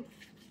to it.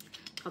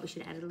 Probably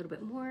should have added a little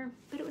bit more,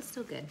 but it was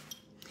still good.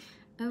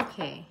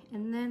 Okay,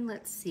 and then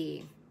let's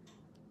see.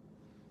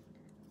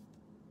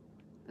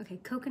 Okay,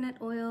 coconut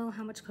oil.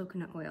 How much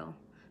coconut oil?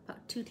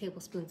 About 2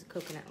 tablespoons of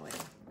coconut oil.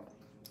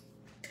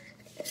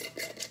 All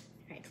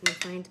right, let me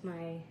find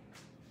my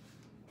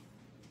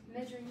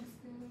measuring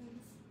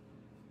spoons.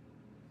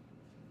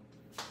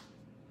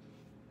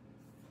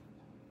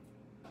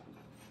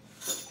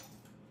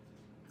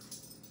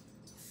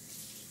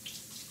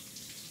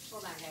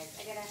 Hold on, guys.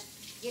 I gotta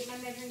get my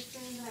measuring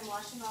spoons, and I'm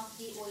washing off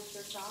the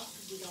oyster sauce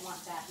because we don't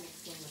want that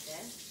mixed in with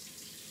this.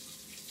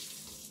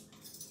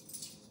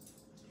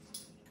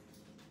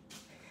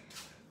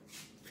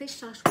 Fish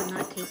sauce would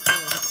not taste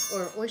good,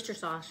 or oyster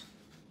sauce.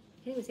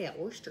 I can't even say that,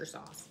 oyster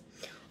sauce.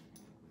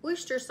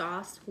 Oyster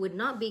sauce would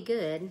not be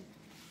good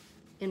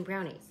in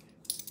brownies.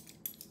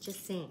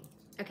 Just saying.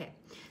 Okay,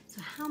 so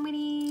how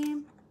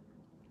many?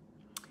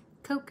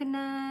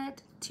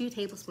 Coconut, 2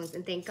 tablespoons,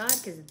 and thank God,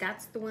 because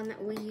that's the one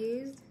that we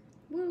used.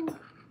 Woo.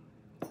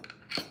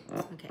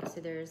 Okay,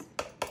 so there's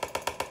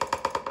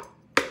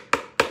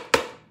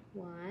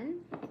 1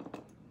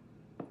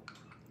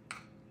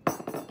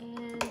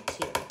 and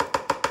 2.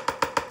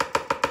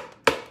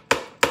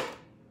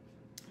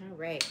 All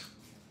right.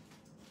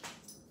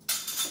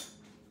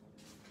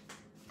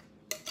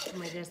 Oh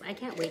my goodness, I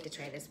can't wait to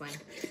try this one.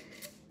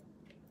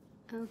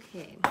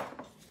 Okay. All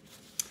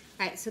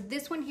right, so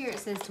this one here, it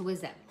says to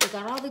whiz up. We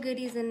got all the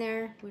goodies in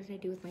there. What did I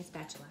do with my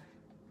spatula?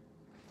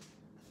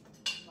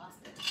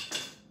 Lost it.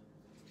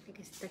 I think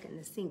I stuck it in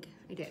the sink.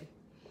 I did.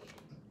 All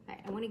right,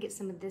 I want to get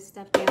some of this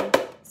stuff down.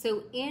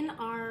 So in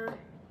our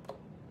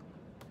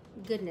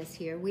goodness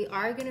here, we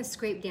are going to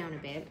scrape down a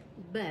bit,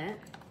 but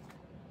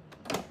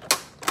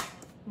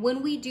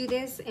when we do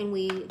this and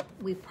we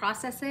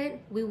process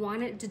it, we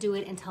want it to do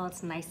it until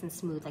it's nice and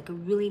smooth, like a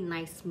really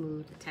nice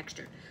smooth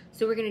texture.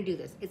 So we're going to do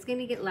this. It's going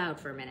to get loud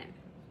for a minute.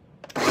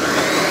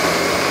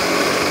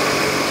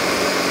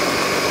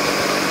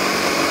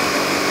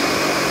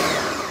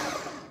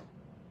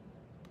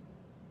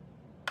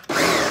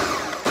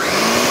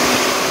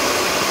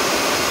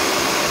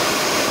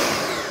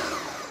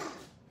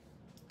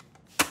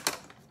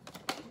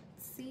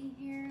 See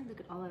here, look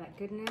at all of that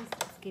goodness.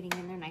 It's getting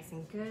in there nice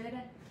and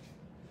good.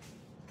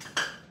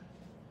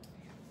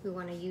 We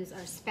want to use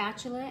our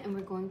spatula and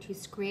we're going to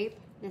scrape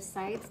the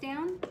sides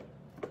down.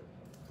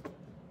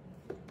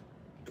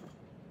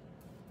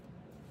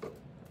 I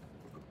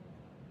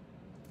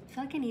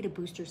feel like I need a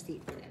booster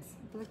seat for this.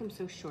 I feel like I'm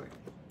so short.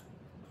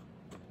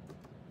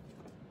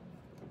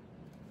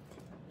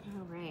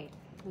 All right,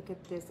 look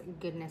at this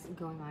goodness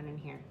going on in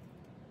here.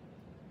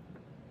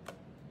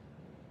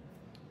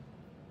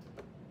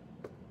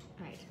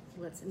 All right,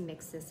 let's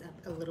mix this up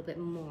a little bit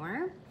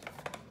more.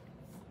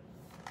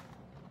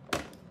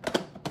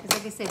 Because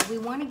like I said, we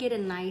want to get a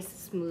nice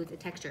smooth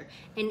texture.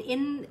 And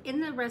in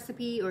the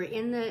recipe or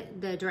in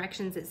the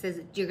directions, it says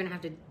you're gonna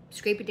have to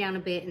scrape it down a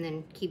bit and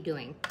then keep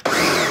doing.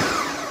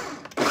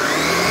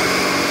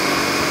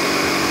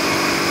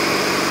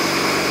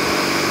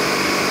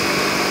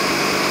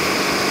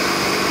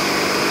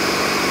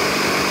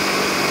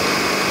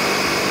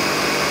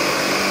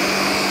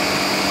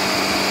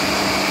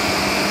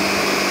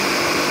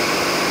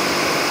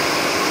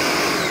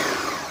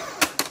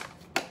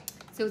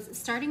 So it's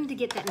starting to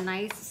get that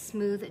nice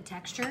smooth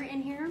texture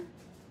in here.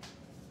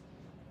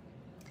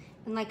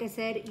 And like I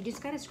said, you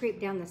just gotta scrape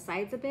down the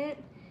sides a bit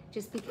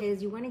just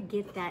because you wanna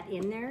get that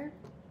in there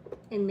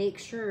and make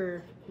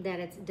sure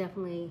that it's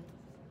definitely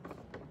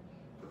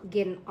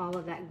getting all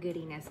of that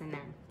goodiness in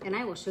there. And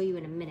I will show you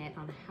in a minute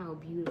on how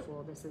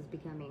beautiful this is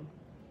becoming.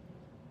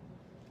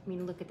 I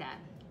mean, look at that.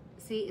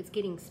 See, it's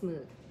getting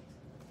smooth,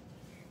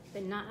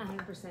 but not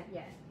 100%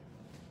 yet.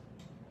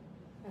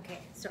 Okay,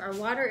 so our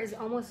water is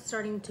almost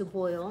starting to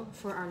boil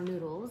for our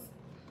noodles.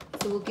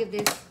 So we'll give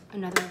this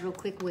another real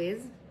quick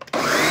whiz.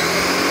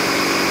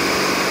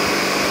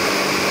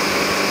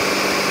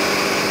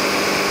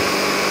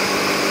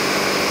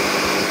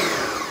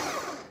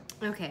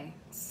 Okay,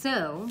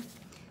 so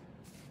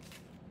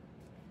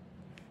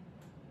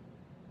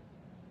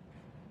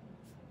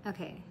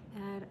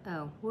add,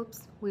 oh,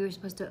 whoops, we were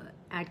supposed to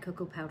add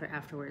cocoa powder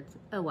afterwards.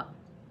 Oh well,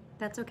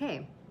 that's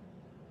okay.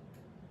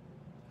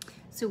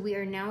 So we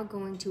are now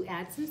going to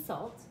add some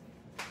salt.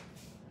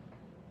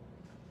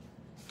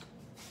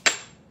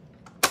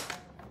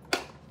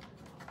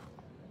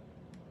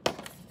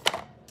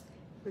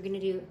 We're gonna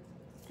do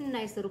a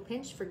nice little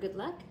pinch for good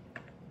luck.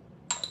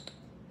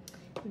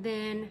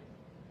 Then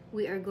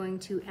we are going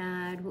to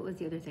add, what was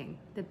the other thing?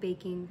 The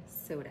baking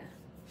soda.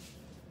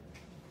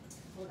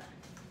 Hold on.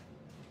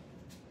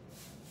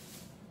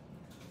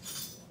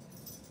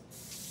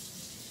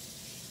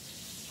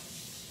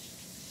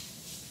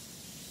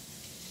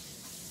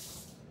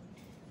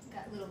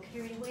 Got a little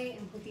carried away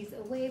and put these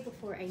away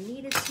before I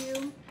needed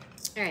to.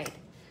 All right,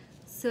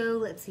 so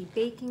let's see,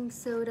 baking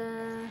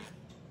soda.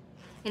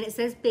 And it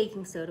says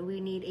baking soda. We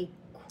need a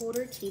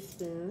 1/4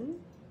 teaspoon.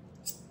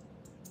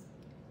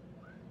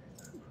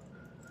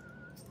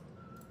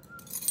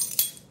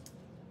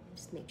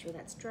 Just make sure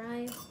that's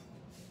dry.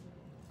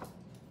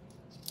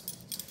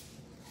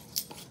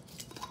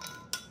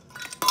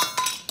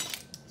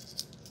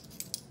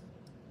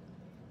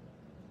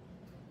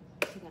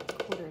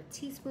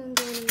 teaspoon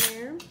going in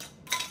there.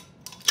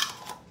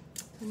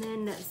 And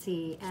then let's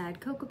see, add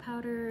cocoa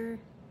powder,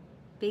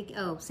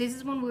 oh, so this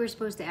is one we were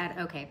supposed to add,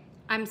 okay,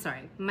 I'm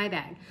sorry, my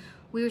bad.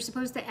 We were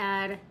supposed to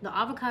add the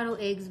avocado,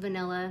 eggs,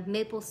 vanilla,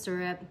 maple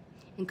syrup,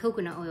 and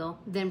coconut oil,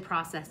 then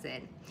process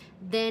it.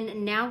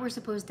 Then now we're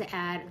supposed to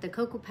add the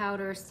cocoa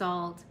powder,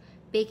 salt,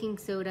 baking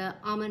soda,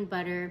 almond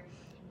butter.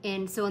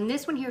 And so in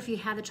this one here, if you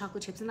have the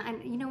chocolate chips,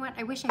 and you know what,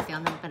 I wish I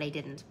found them, but I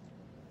didn't.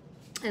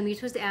 You're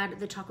supposed to add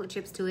the chocolate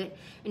chips to it,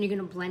 and you're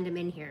gonna blend them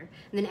in here.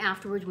 And then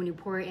afterwards, when you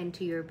pour it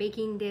into your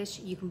baking dish,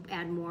 you can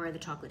add more of the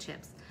chocolate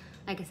chips.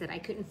 Like I said, I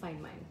couldn't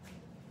find mine.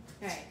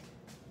 All right.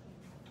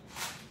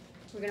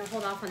 We're gonna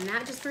hold off on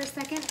that just for a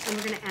second, and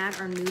we're gonna add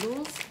our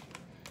noodles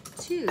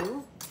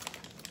to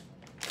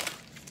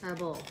our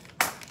bowl.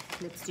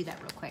 Let's do that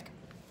real quick.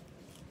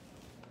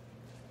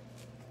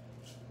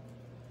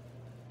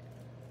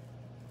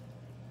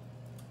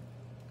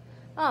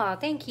 Oh,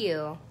 thank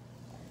you.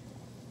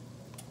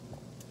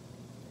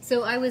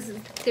 So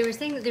they were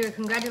saying that they were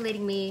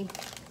congratulating me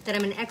that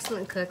I'm an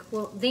excellent cook.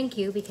 Well, thank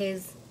you,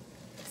 because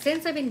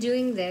since I've been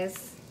doing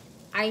this,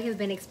 I have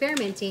been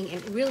experimenting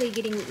and really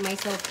getting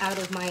myself out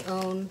of my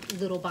own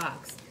little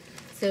box.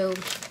 So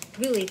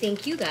really,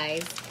 thank you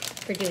guys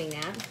for doing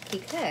that,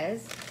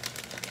 because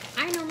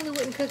I normally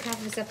wouldn't cook half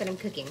of the stuff that I'm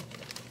cooking.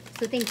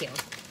 So thank you.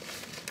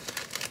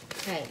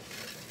 All right,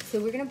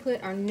 so we're gonna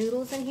put our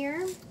noodles in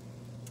here.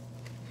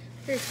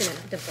 We're just gonna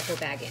dump the whole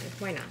bag in,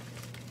 why not?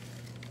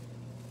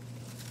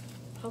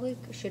 Probably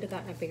should have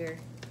gotten a bigger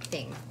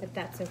thing, but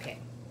that's okay.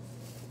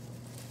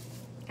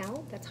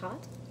 Ow, that's hot. All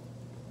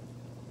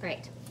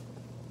right,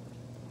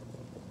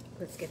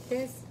 let's get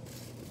this.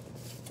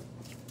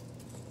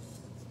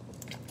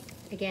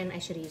 Again, I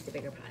should have used a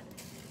bigger pot.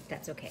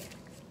 That's okay.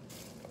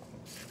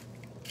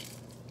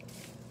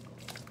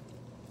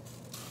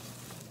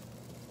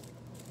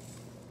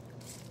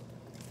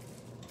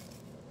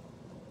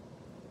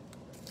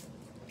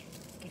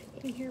 Get it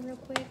in here real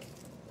quick.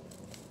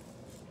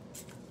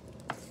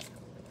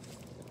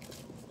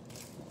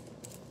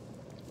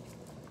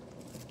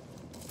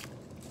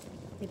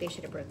 Maybe I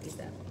should have broke these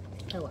up.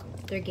 Oh well,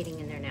 they're getting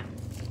in there now.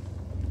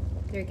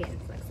 They're getting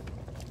flexible.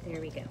 There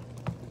we go.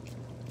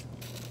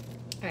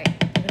 All right,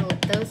 we're gonna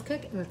let those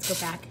cook, and let's go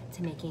back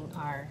to making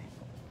our,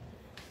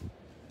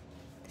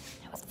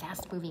 that was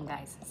fast moving,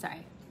 guys,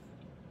 sorry.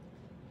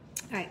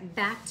 All right,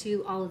 back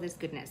to all of this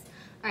goodness.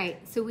 All right,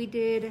 so we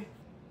did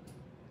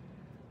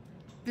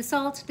the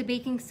salt, the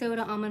baking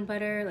soda, almond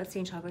butter, let's see,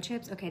 and chocolate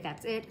chips. Okay,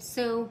 that's it.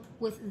 So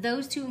with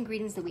those two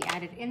ingredients that we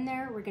added in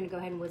there, we're gonna go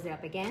ahead and whiz it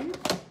up again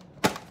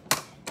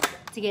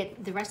to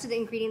get the rest of the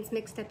ingredients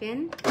mixed up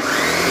in.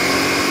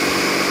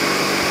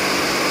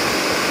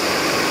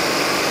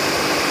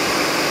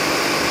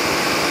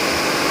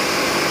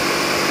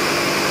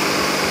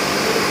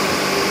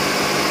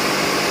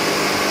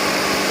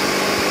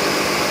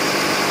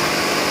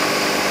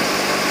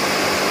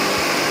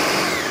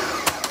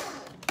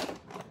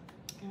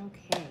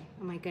 Okay,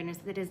 oh my goodness,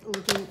 that is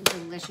looking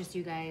delicious,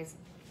 you guys.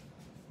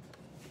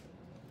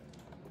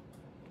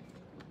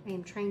 I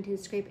am trying to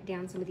scrape it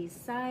down some of these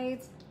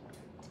sides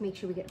to make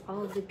sure we get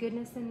all of the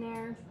goodness in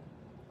there.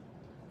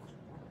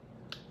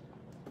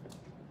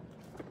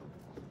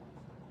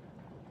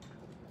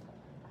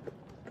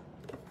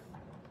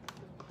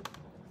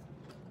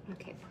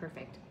 Okay,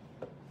 perfect.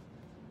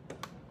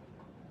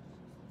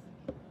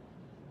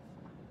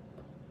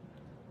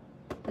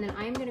 And then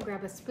I'm gonna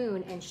grab a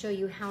spoon and show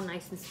you how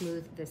nice and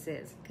smooth this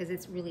is, because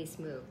it's really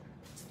smooth.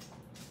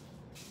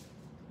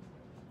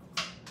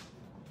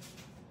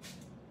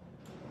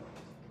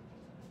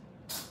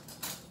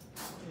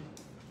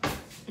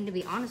 And to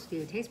be honest with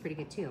you, it tastes pretty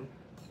good too.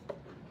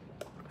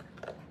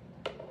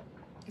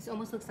 It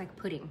almost looks like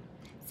pudding.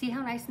 See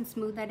how nice and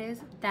smooth that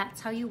is? That's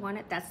how you want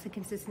it. That's the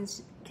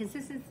consistency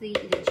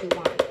that you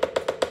want.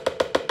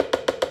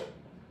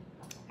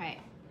 All right.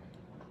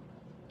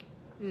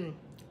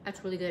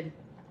 That's really good.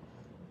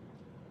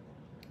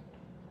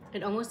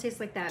 It almost tastes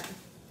like that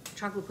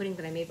chocolate pudding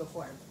that I made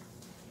before.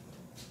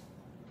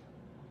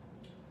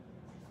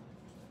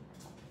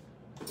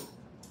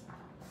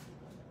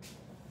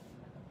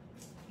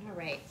 All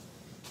right,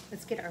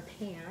 let's get our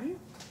pan.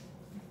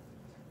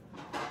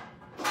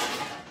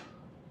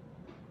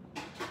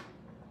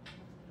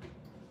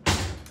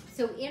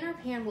 So in our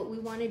pan, what we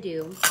want to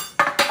do,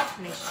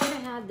 and I should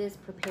have had this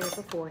prepared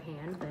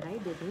beforehand, but I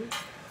didn't,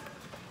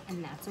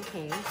 and that's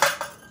okay.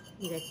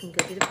 You guys can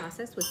go through the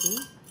process with me.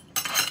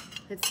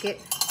 Let's get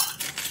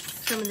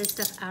some of this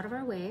stuff out of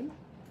our way.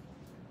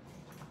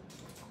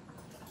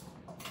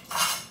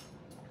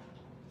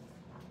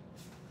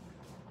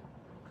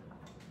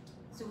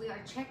 So we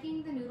are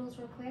checking the noodles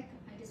real quick.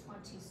 I just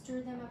want to stir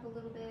them up a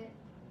little bit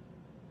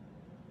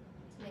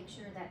to make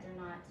sure that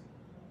they're not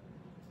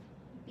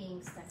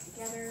being stuck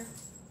together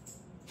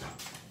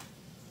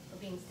or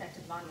being stuck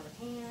to the bottom of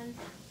the pan.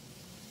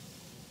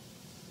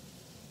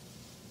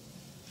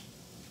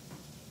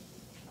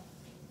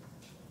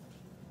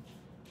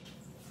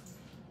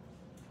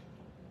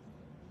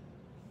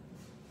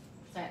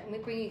 So let me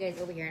bring you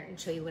guys over here and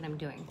show you what I'm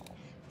doing.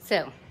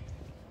 So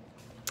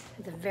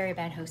That's a very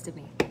bad host of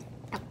me.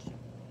 Ouch.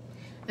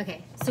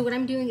 Okay, so what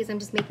I'm doing is I'm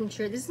just making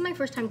sure, this is my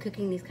first time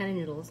cooking these kind of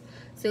noodles,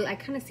 so I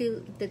kind of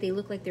see that they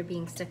look like they're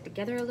being stuck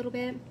together a little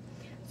bit.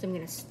 So I'm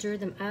gonna stir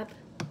them up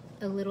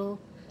a little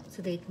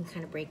so they can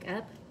kind of break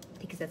up,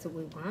 because that's what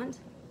we want.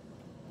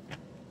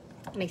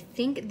 And I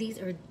think these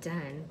are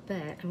done,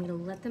 but I'm gonna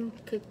let them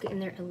cook in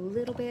there a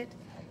little bit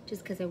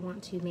just because I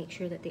want to make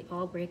sure that they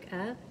all break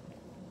up.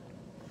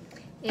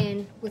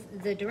 And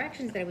with the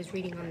directions that I was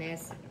reading on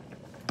this,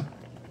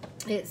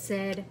 it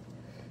said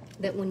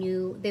that when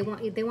they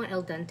want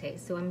al dente,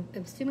 so I'm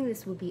assuming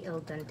this will be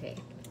al dente.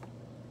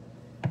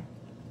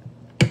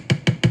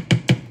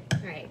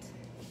 All right.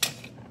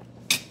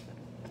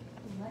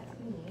 Let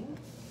me.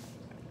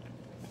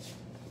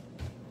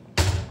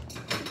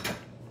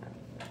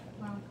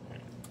 Well,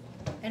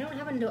 I don't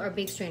have our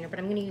big strainer, but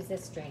I'm going to use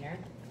this strainer.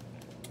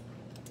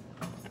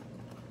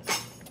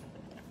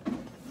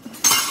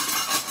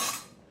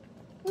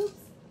 Oops.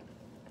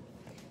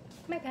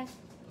 My bad.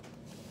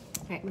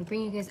 All right, I'm going to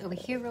bring you guys over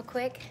here real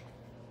quick.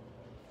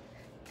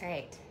 All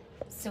right,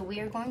 so we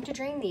are going to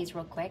drain these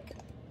real quick.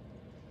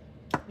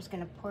 I'm just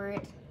gonna pour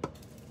it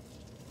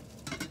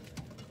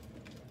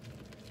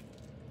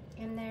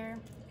in there.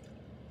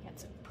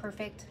 That's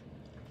perfect.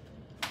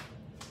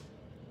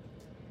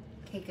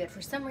 Okay, good.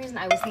 For some reason,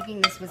 I was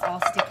thinking this was all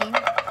sticking.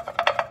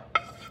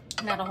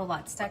 Not a whole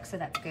lot stuck, so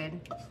that's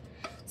good.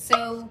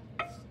 So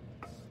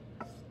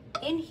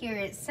in here,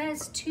 it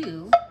says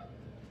too,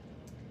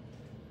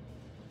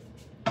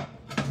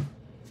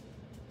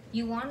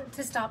 you want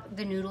to stop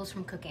the noodles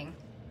from cooking.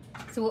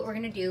 So what we're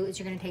gonna do is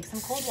you're gonna take some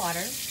cold water.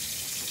 Let's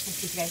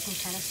see if you guys can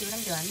kind of see what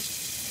I'm doing.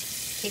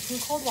 Take some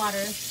cold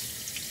water,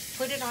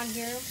 put it on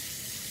here,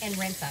 and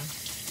rinse them.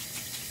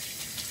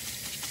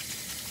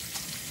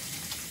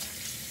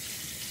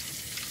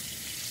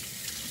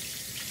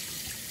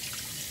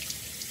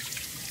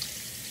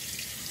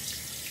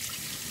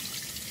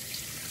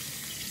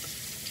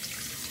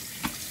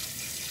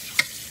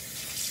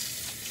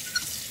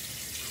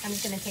 I'm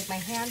just gonna take my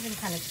hands and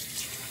kind of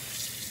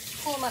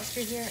pull them up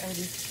through here. Oh,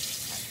 these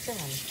are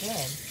feeling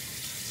good.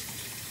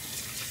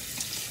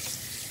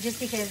 Just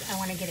because I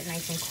want to get it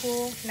nice and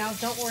cool. Now,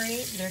 don't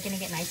worry, they're going to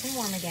get nice and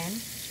warm again.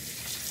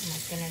 And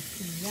that's going to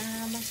be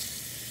yum. I'm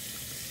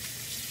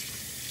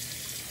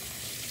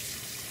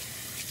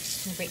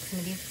going to break some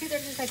of these. See, they're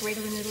just like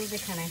regular noodles.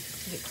 They kind of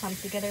get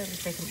clumped together.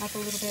 Let's break them up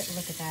a little bit.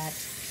 Look at that.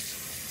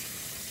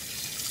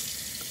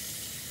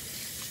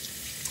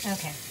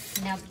 Okay,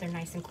 now that they're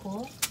nice and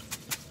cool,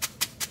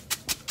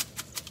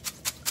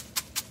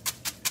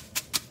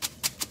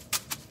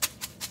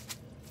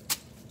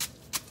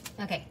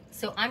 okay,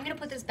 so I'm gonna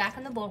put this back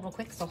in the bowl real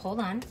quick, so hold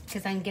on,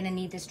 because I'm gonna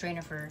need this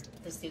strainer for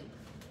the soup.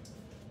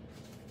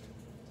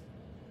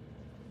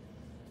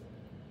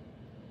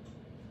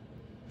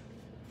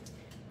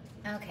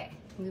 Okay,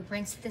 we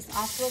rinse this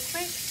off real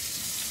quick,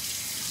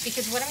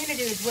 because what I'm gonna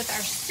do is with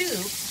our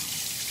soup,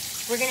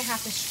 we're gonna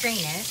have to strain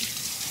it.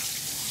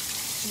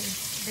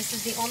 This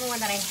is the only one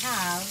that I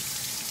have.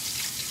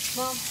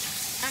 Well,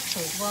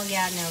 actually, well,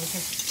 yeah, no,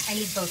 because I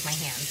need both my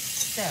hands,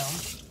 so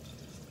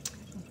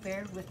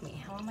bear with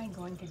me. How am I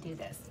going to do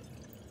this?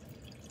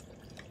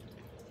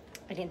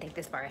 I didn't think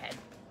this far ahead.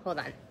 Hold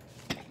on.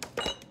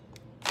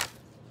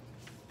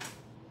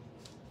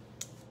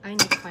 I need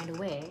to find a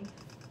way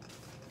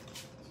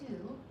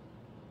to...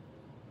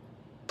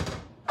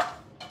 I'm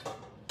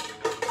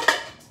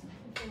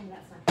feeling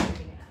that's not quite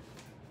big enough.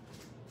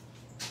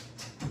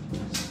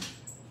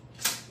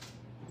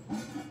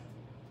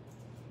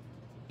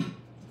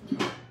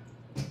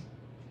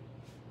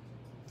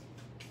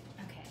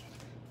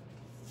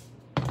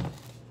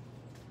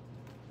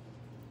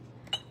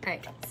 All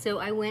right, so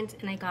I went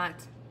and I got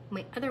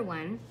my other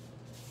one.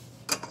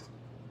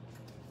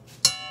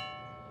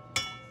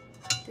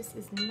 This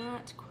is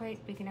not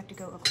quite big enough to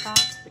go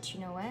across, but you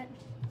know what?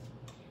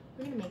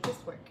 We're gonna make this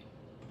work.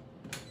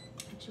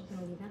 Actually, we're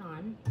gonna leave that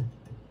on.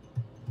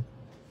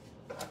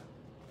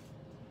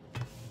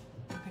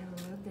 I'm gonna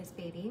remove this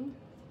baby.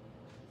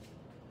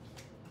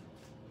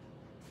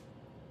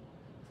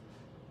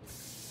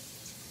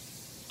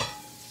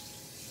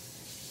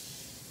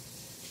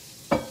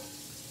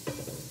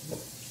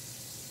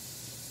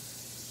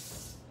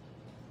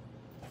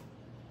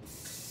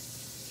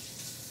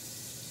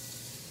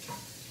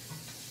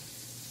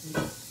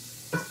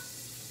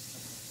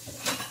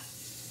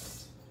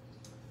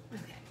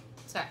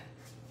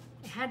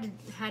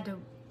 Had to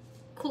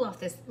cool off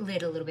this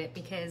lid a little bit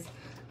because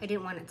I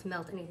didn't want it to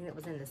melt anything that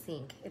was in the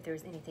sink, if there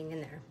was anything in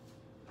there.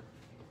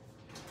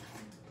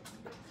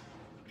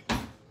 All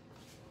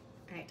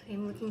right,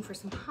 I'm looking for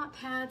some hot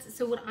pads.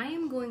 So what I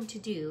am going to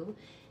do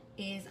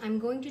is I'm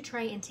going to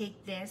try and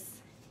take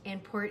this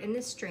and pour it in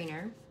this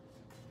strainer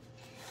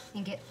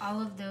and get all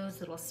of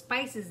those little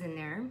spices in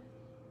there.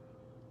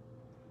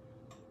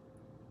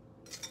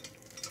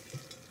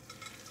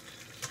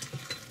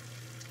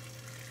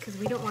 Because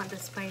we don't want the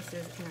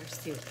spices in our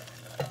soup.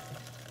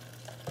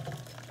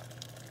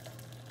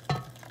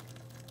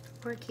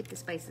 Or keep the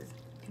spices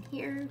in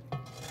here. So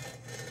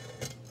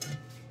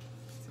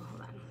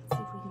hold on,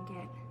 let's see if we can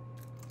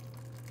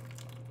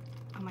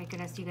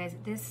goodness, you guys,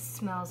 this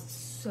smells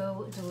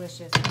so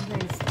delicious. You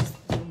guys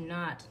just do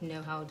not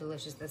know how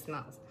delicious this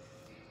smells.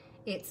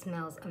 It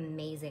smells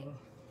amazing.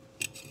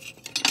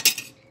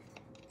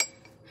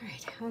 All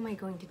right, how am I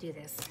going to do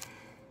this?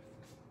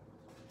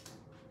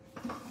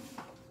 All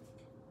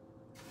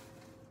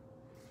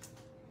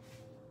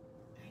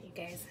right, you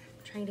guys,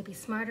 I'm trying to be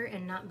smarter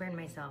and not burn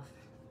myself.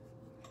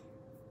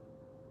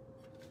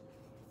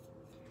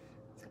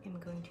 So I'm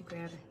going to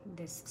grab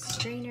this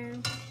strainer.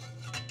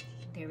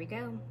 There we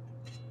go.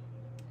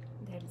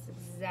 That is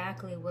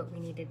exactly what we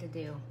needed to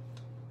do.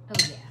 Oh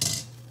yeah.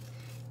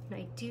 And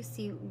I do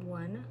see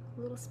one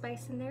little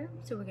spice in there,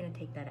 so we're gonna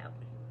take that out.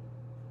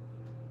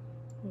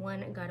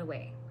 One got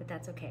away, but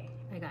that's okay.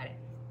 I got it.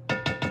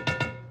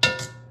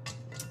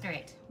 All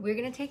right, we're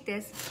gonna take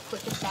this,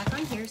 put this back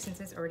on here since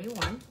it's already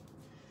warm.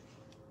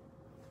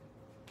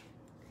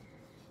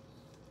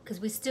 Because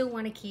we still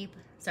wanna keep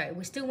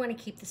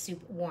the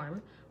soup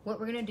warm. What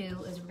we're gonna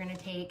do is we're gonna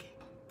take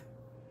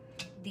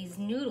these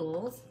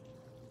noodles,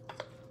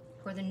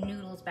 pour the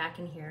noodles back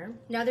in here.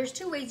 Now there's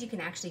two ways you can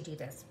actually do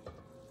this.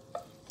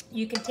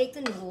 You can take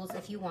the noodles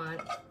if you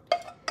want,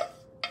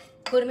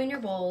 put them in your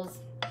bowls,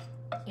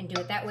 and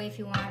do it that way if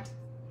you want.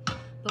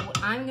 But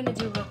what I'm gonna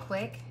do real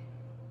quick,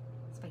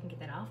 see if I can get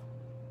that off.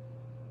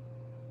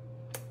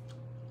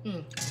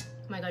 Oh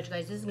my gosh, you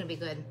guys, this is gonna be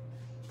good.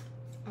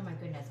 Oh my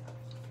goodness.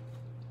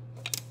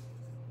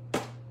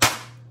 All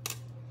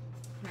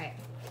right,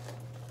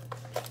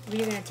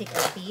 we're gonna take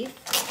our beef.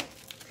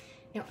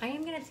 Now I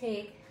am gonna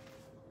take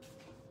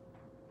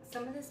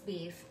some of this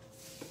beef.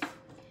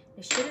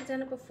 I should have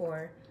done it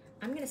before.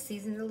 I'm gonna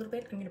season it a little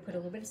bit. I'm gonna put a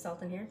little bit of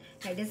salt in here.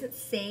 Now it doesn't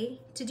say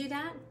to do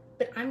that,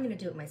 but I'm gonna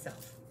do it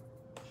myself.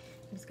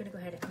 I'm just gonna go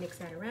ahead and mix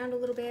that around a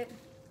little bit.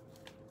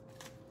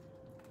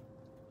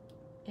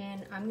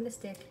 And I'm gonna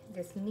stick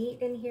this meat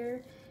in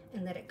here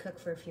and let it cook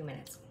for a few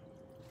minutes.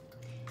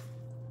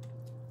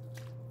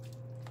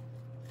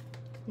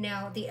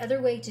 Now the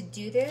other way to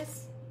do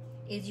this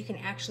is you can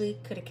actually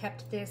could have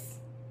kept this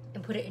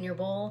and put it in your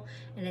bowl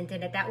and then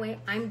did it that way.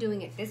 I'm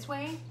doing it this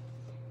way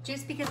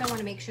just because I want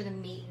to make sure the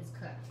meat is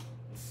cooked.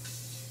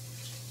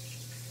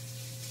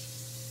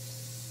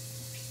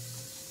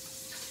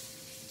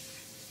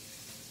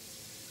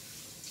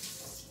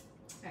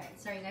 All right,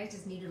 sorry guys,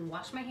 just needed to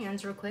wash my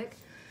hands real quick.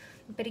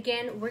 But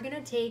again, we're gonna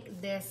take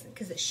this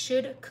because it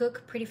should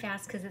cook pretty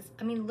fast because it's,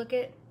 I mean, look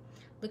at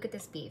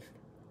this beef.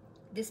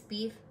 This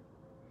beef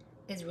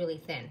is really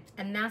thin,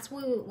 and that's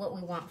what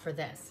we want for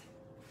this.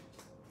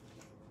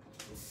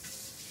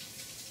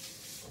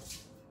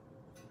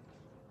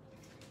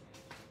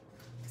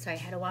 So I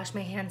had to wash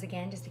my hands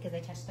again just because I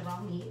touched the raw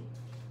meat.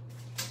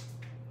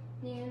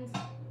 And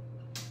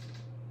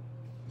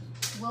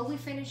while we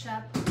finish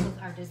up with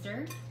our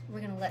dessert, we're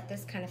gonna let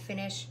this kind of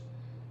finish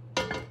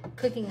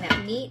cooking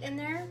that meat in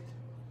there.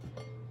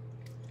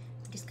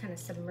 Just kind of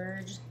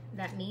submerge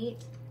that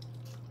meat.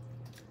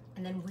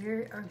 And then we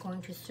are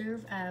going to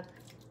serve up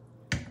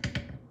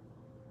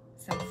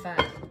some pho.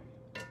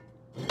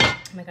 Oh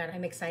my God,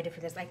 I'm excited for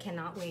this. I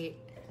cannot wait.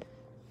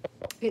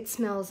 It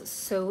smells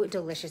so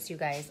delicious, you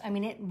guys. I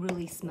mean, it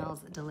really smells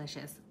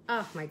delicious.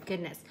 Oh my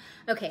goodness.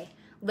 Okay,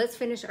 let's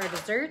finish our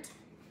dessert.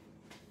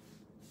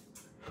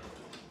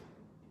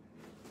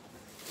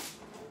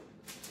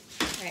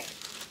 All right,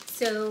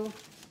 so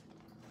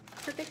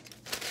perfect.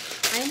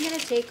 I'm gonna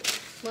take,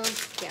 well,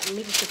 yeah, let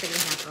me just put it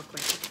in half real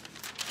quick.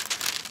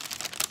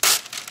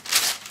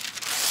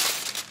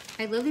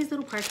 I love these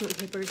little parchment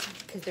papers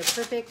because they're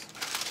perfect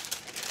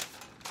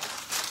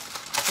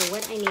for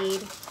what I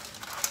need.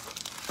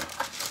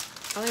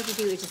 All I have to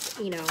do is just,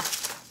 you know,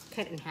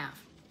 cut it in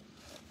half.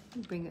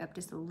 Bring it up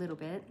just a little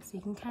bit so you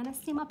can kind of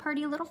see my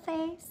pretty little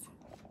face.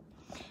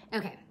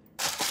 Okay,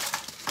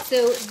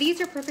 so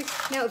these are perfect.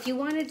 Now, if you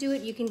want to do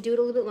it, you can do it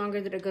a little bit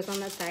longer that it goes on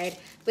that side,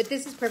 but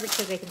this is perfect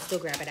because I can still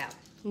grab it out.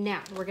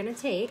 Now, we're gonna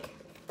take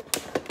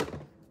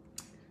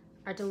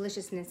our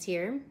deliciousness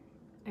here.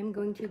 I'm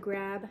going to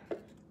grab,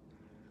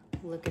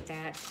 look at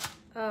that.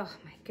 Oh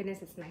my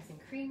goodness, it's nice and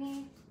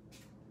creamy.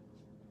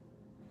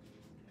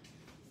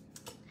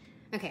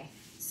 Okay,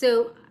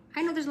 so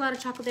I know there's a lot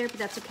of chocolate there, but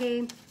that's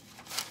okay.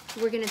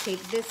 We're gonna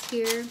take this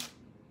here.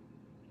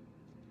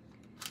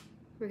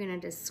 We're gonna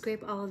just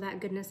scrape all of that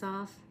goodness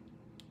off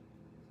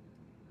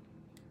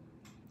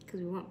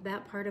because we want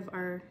that part of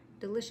our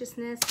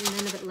deliciousness and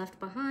none of it left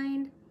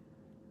behind.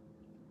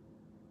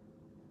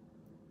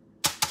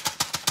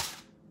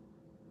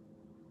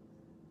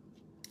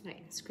 All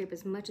right, scrape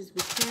as much as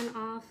we can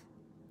off.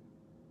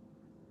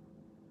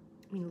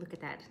 I mean, look at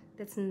that.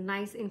 That's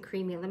nice and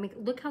creamy.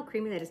 Look how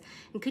creamy that is.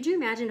 And could you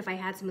imagine if I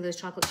had some of those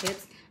chocolate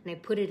chips and I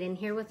put it in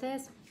here with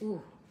this?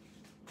 Ooh.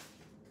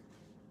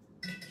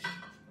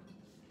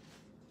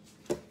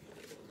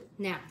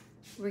 Now,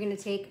 we're gonna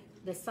take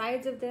the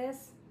sides of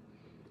this,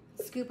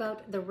 scoop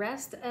out the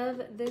rest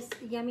of this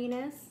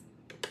yumminess.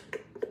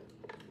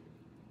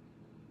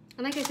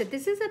 And like I said,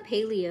 this is a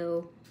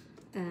paleo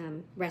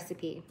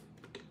recipe.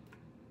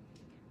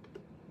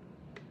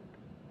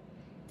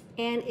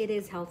 And it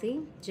is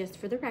healthy, just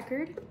for the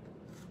record.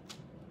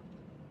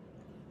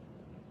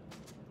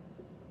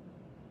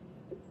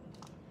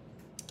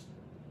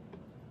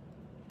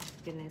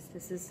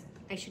 Goodness,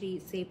 I should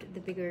have saved the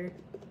bigger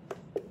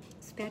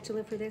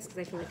spatula for this because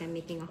I feel like I'm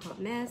making a hot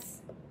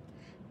mess,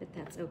 but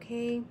that's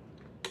okay.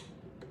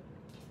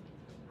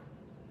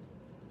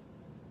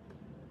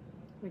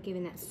 We're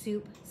giving that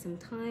soup some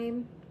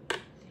time.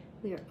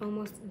 We are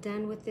almost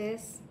done with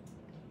this.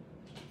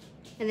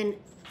 And then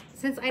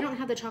since I don't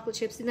have the chocolate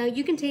chips, now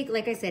you can take,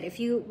 like I said, if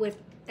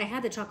I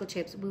had the chocolate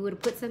chips, we would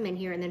have put some in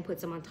here and then put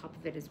some on top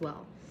of it as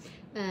well.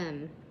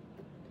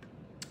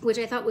 Which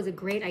I thought was a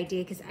great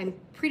idea because I'm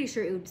pretty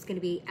sure it was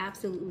gonna be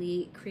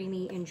absolutely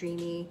creamy and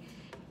dreamy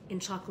and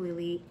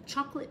chocolatey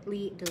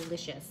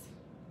delicious.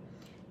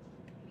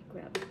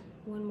 Grab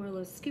one more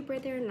little scoop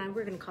right there and now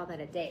we're gonna call that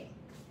a day.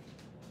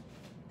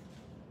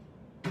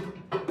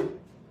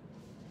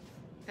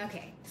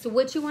 Okay, so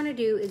what you wanna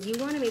do is you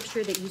wanna make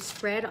sure that you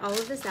spread all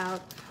of this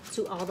out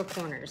to all the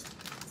corners.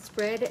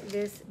 Spread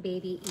this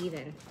baby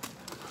even.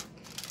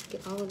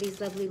 Get all of these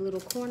lovely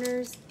little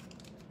corners.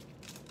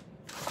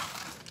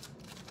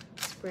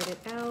 Spread it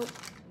out.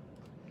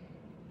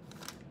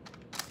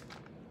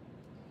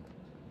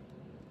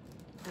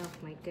 Oh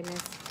my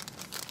goodness.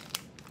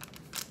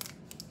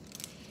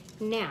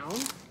 Now,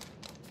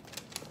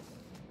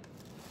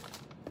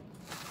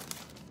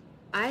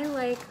 I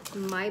like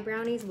my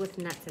brownies with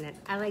nuts in it.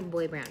 I like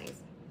boy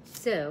brownies.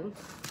 So,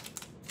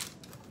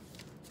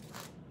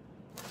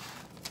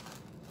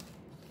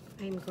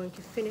 I'm going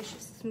to finish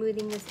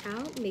smoothing this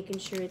out, making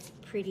sure it's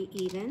pretty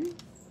even.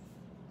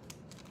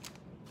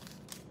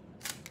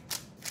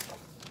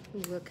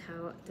 Look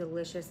how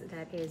delicious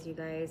that is, you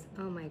guys.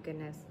 Oh my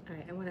goodness. All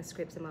right, I want to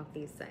scrape some off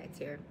these sides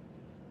here.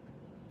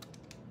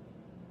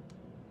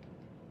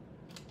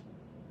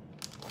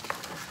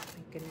 Oh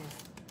my goodness.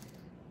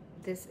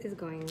 This is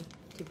going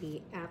to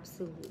be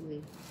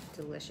absolutely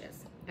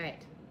delicious. All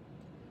right,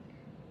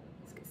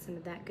 let's get some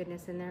of that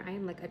goodness in there. I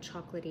am like a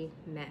chocolatey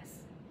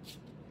mess.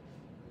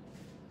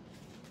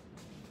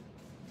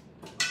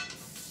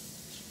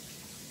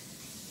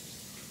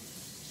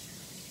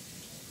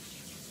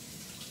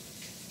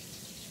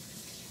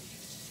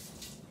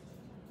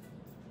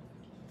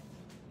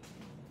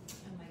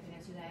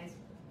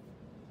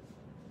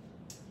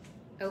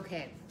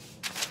 Okay,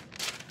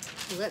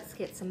 let's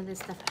get some of this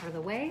stuff out of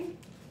the way.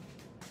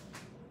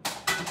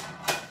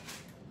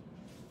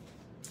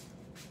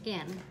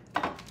 And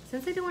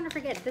since I don't want to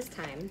forget this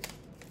time,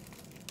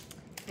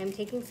 I'm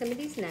taking some of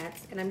these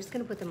nuts and I'm just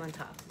going to put them on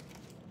top.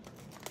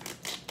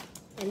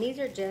 And these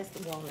are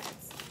just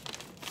walnuts.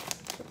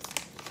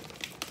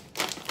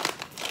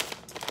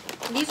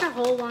 These are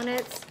whole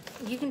walnuts.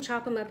 You can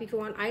chop them up if you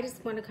want. I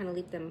just want to kind of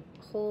leave them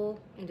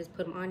whole and just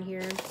put them on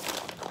here.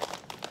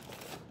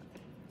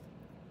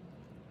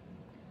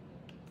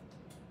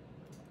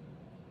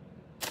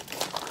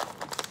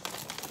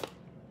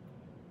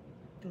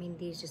 I mean,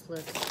 these just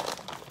look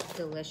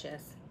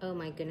delicious. Oh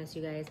my goodness,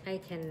 you guys. I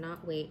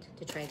cannot wait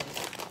to try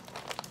these.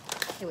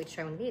 Can't wait to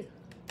try one of these.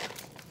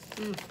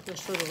 They're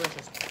so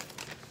delicious.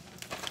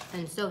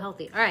 And so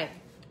healthy. All right.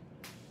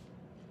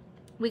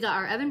 We got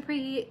our oven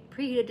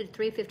preheated to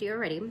 350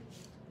 already.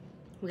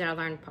 We got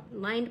our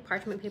lined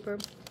parchment paper.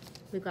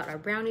 We've got our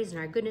brownies and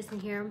our goodness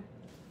in here.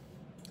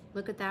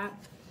 Look at that.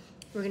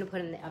 We're gonna put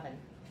it in the oven.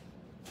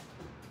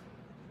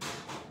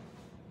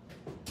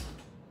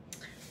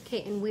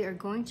 Okay, and we are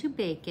going to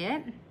bake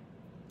it.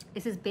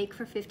 It says bake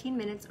for 15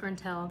 minutes or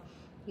until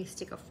you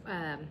stick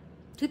a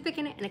toothpick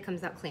in it and it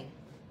comes out clean.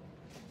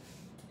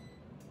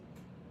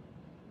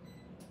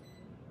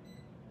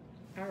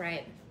 All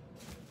right.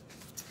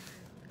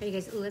 Okay, you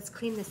guys, let's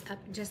clean this up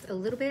just a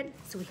little bit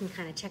so we can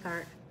kind of check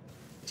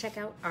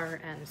out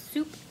our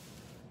soup. My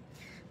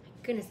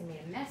goodness, I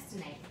made a mess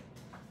tonight.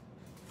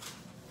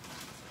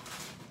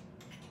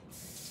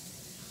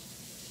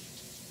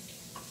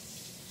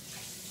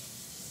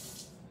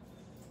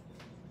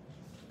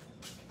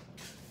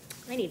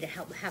 I need to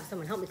have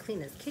someone help me clean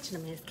this kitchen. I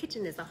mean, this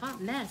kitchen is a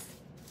hot mess.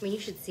 I mean, you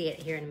should see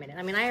it here in a minute.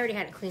 I mean, I already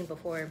had it cleaned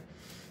before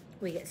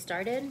we get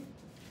started,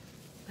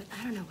 but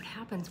I don't know what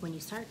happens when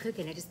you start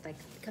cooking. It just like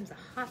becomes a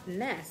hot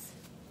mess.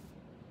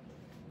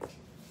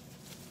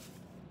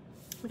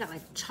 We got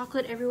like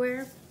chocolate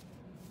everywhere.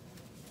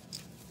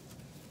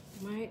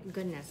 My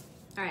goodness.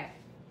 All right.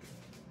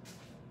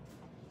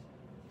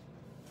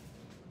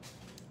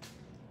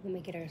 Let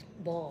me get our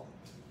bowl.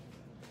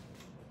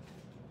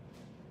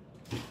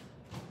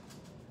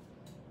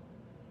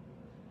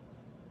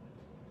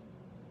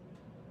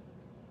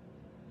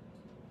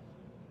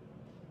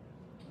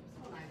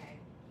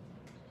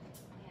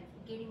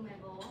 Getting my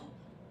bowl.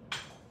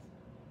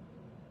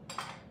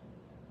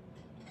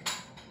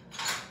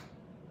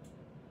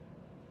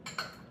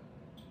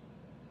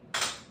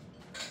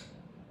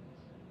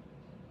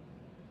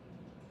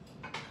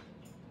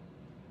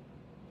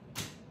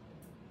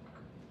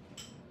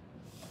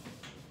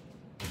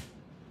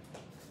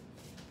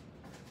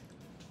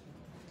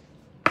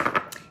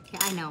 Okay,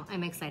 I know,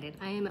 I'm excited.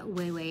 I am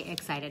way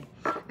excited.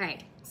 All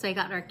right, so I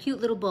got our cute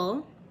little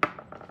bowl.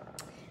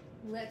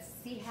 Let's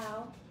see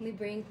how we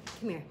bring,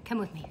 come here, come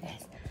with me,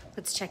 guys.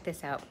 Let's check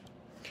this out.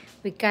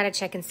 We gotta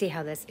check and see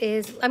how this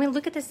is. I mean,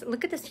 look at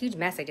this huge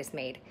mess I just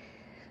made.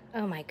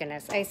 Oh my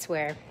goodness, I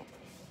swear.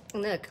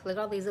 Look at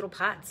all these little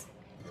pots.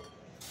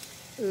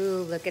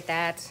 Ooh, look at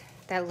that.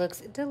 That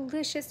looks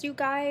delicious, you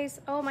guys.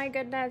 Oh my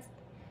goodness.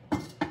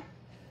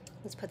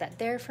 Let's put that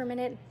there for a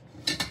minute.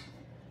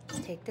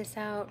 Let's take this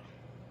out.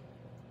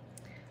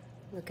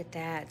 Look at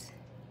that.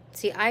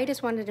 See, I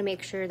just wanted to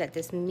make sure that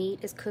this meat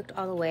is cooked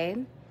all the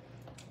way.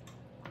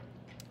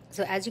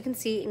 So as you can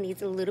see, it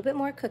needs a little bit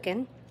more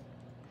cooking.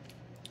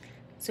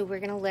 So we're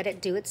gonna let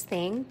it do its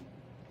thing.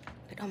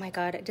 But oh my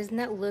God, doesn't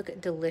that look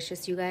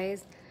delicious, you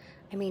guys?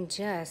 I mean,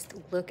 just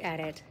look at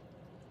it.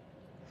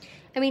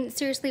 I mean,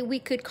 seriously, we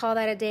could call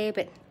that a day,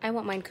 but I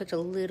want mine cooked a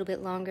little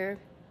bit longer.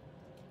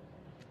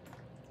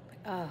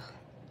 Oh.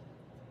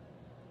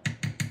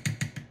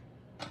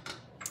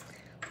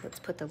 Let's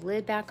put the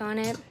lid back on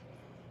it.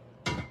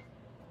 I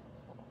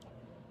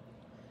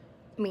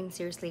mean,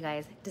 seriously,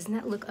 guys, doesn't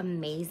that look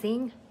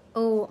amazing?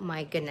 Oh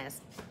my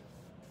goodness.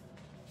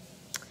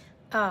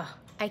 Oh,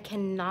 I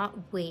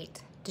cannot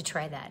wait to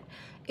try that.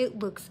 It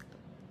looks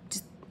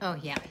just, oh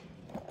yeah.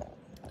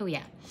 Oh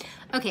yeah.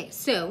 Okay,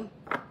 so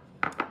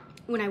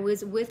when I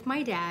was with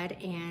my dad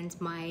and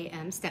my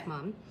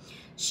stepmom,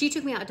 she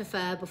took me out to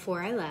pho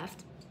before I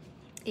left.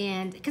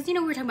 And because, you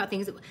know, we were talking about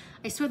things,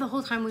 I swear the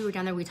whole time we were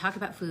down there, we talked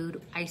about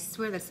food. I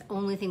swear that's the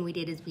only thing we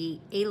did is we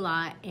ate a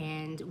lot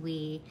and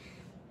we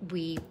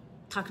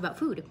talked about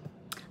food.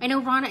 I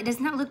know, Rana,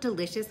 doesn't that look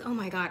delicious? Oh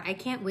my God, I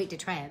can't wait to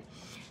try it.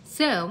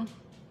 So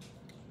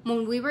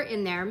when we were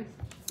in there,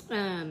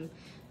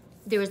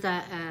 there was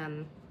a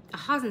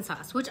hoisin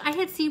sauce, which I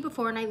had seen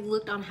before, and I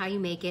looked on how you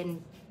make it,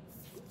 and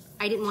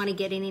I didn't want to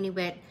get any,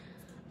 but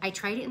I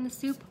tried it in the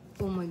soup.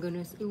 Oh my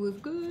goodness, it was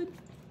good.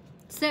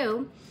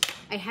 So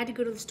I had to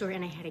go to the store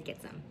and I had to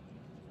get some.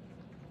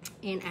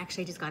 And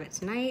actually I just got it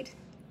tonight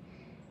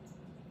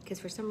because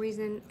for some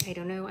reason, I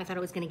don't know, I thought I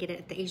was gonna get it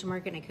at the Asian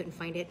market and I couldn't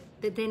find it.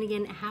 But then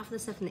again, half the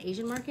stuff in the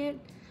Asian market,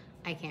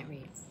 I can't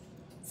read.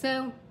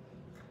 So,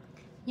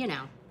 you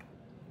know,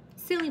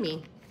 silly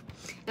me.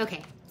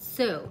 Okay,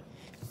 so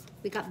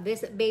we got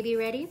this baby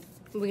ready.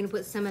 We're gonna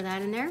put some of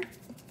that in there.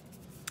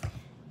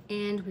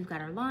 And we've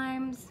got our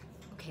limes.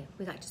 Okay,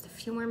 we got just a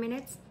few more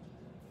minutes.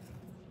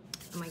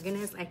 Oh my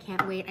goodness, I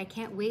can't wait. I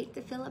can't wait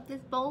to fill up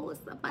this bowl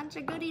with a bunch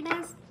of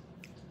goodiness.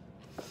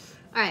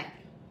 All right,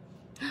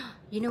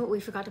 you know what we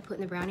forgot to put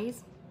in the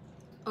brownies?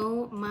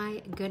 Oh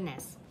my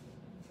goodness.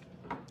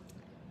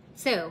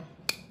 So,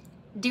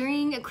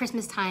 during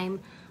Christmas time,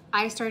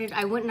 I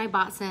went and I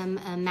bought some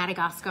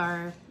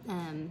Madagascar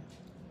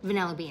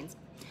vanilla beans.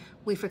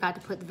 We forgot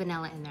to put the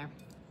vanilla in there.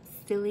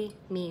 Silly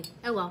me.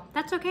 Oh well,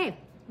 that's okay.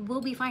 We'll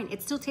be fine.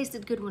 It still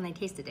tasted good when I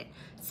tasted it.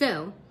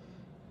 So,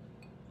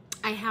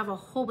 I have a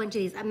whole bunch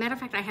of these. As a matter of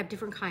fact, I have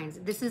different kinds.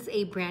 This is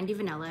a brandy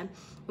vanilla. And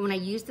when I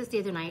used this the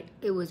other night,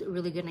 it was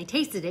really good. And I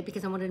tasted it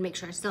because I wanted to make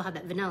sure I still had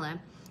that vanilla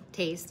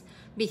taste.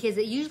 Because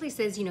it usually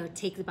says, you know, it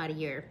takes about a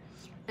year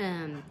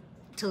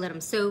to let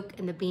them soak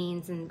and the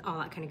beans and all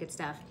that kind of good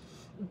stuff.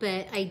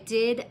 But I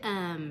did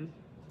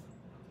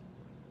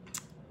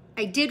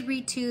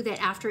read too that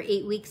after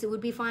 8 weeks it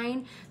would be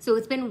fine. So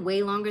it's been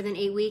way longer than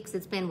 8 weeks.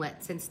 It's been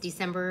what, since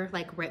December,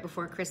 like right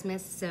before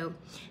Christmas. So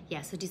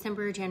yeah, so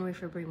December, January,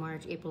 February,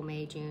 March, April,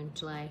 May, June,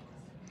 July,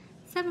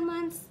 7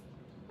 months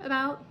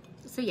about.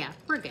 So yeah,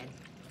 we're good.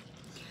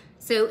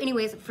 So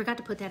anyways, forgot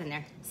to put that in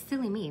there.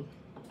 Silly me.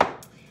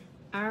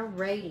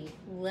 Alrighty,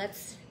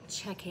 let's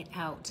check it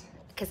out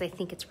because I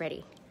think it's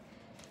ready.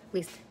 At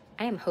least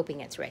I am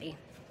hoping it's ready.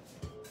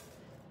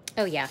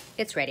 Oh yeah,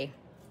 it's ready.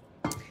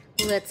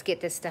 Let's get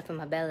this stuff in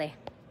my belly.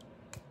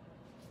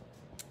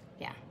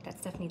 Yeah, that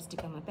stuff needs to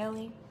go in my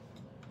belly.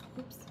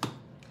 Oops.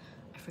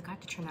 I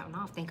forgot to turn that one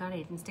off. Thank God I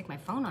didn't stick my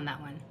phone on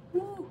that one.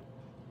 Woo!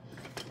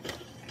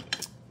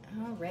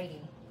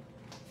 Alrighty.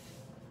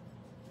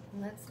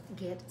 Let's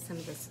get some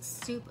of this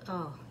soup.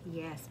 Oh,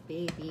 yes,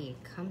 baby.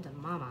 Come to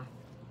mama.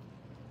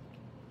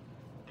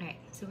 Alright,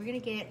 so we're gonna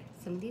get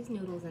some of these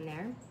noodles in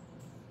there.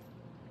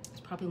 There's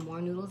probably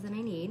more noodles than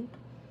I need.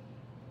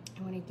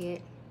 I wanna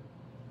get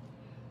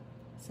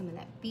some of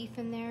that beef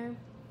in there.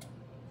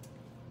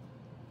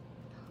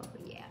 Oh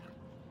yeah.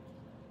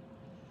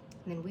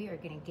 And then we are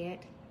gonna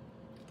get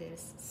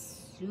this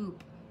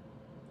soup.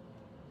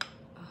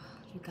 Oh,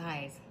 you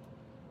guys.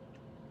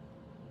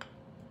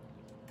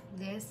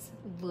 This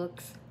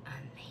looks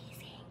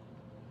amazing.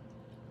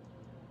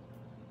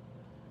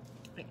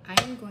 Right,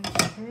 I am going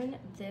to turn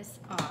this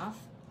off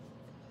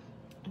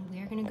and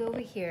we are gonna go over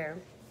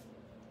here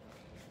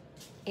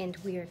and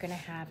we are gonna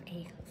have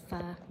a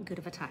good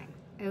of a time.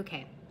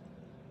 Okay.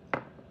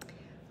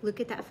 Look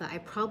at that pho. I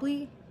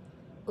probably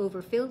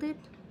overfilled it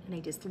and I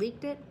just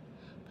leaked it,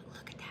 but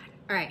look at that.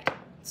 All right,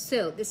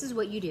 so this is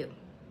what you do.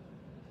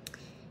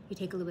 You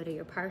take a little bit of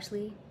your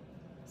parsley,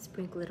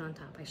 sprinkle it on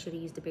top. I should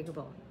have used a bigger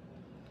bowl,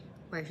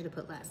 or I should have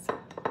put less.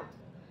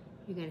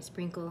 You're gonna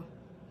sprinkle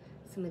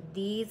some of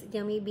these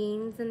yummy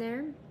beans in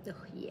there. Oh,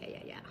 yeah,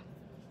 yeah, yeah.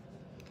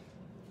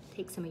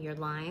 Take some of your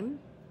lime.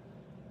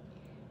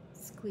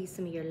 Squeeze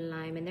some of your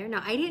lime in there.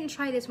 Now, I didn't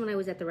try this when I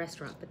was at the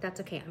restaurant, but that's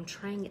okay. I'm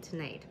trying it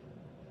tonight.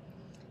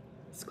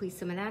 Squeeze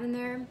some of that in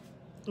there. And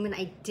when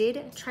I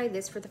did try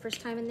this for the first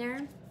time in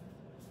there,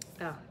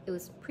 oh, it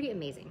was pretty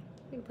amazing.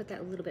 I'm gonna put that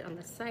a little bit on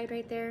the side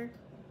right there.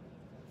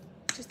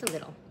 Just a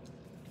little.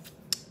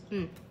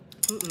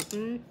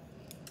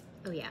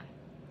 Oh yeah.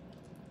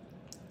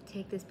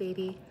 Take this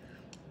baby.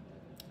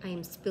 I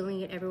am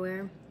spilling it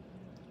everywhere.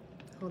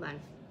 Hold on.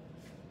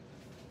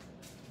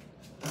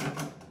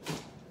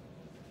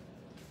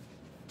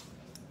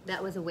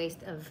 That was a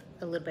waste of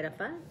a little bit of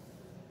pho.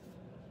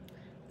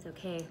 It's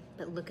okay,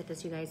 but look at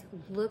this, you guys.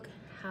 Look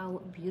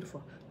how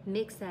beautiful.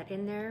 Mix that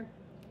in there.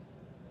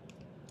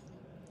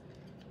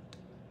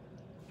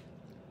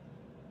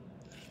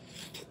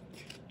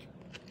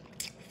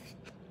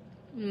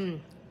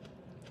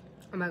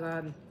 Oh my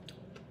God.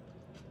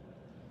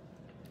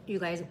 You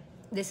guys,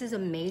 this is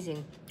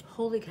amazing.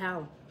 Holy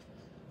cow.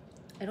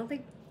 I don't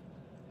think,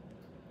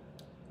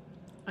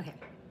 okay,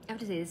 I have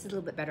to say this is a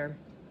little bit better.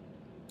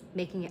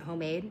 Making it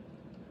homemade.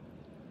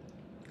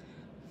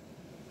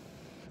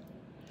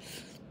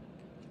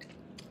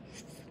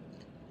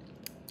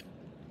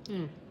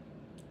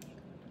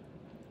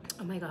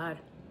 Oh my God,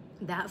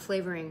 that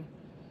flavoring,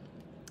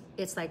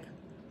 it's like,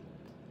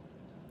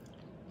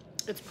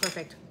 it's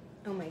perfect.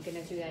 Oh my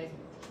goodness, you guys.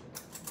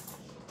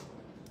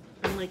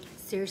 I'm like,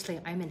 seriously,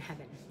 I'm in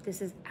heaven.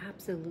 This is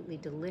absolutely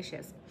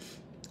delicious.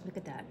 Look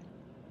at that.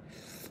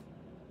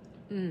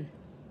 And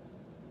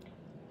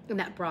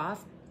that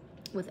broth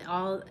with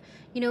all,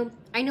 you know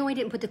I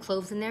didn't put the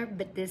cloves in there,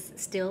 but this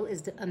still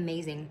is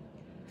amazing.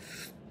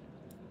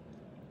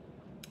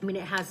 I mean,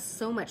 it has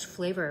so much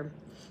flavor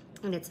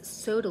and it's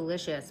so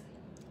delicious.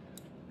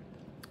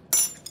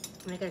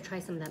 And I gotta try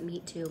some of that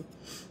meat too.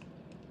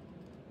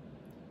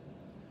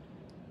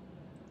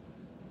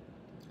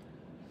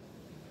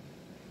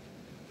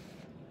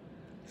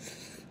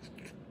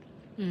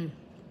 You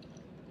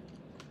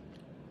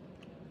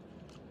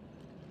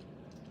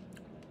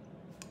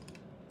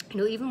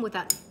know, even with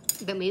that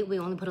meat, we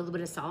only put a little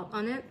bit of salt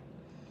on it.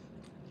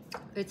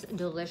 It's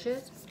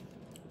delicious.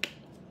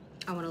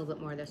 I want a little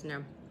bit more of this in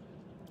there.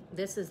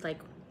 This is like,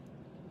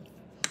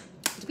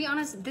 to be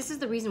honest, this is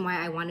the reason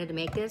why I wanted to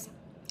make this,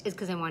 is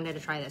because I wanted to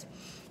try this.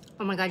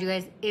 Oh my God, you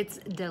guys, it's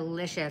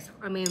delicious.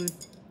 I mean,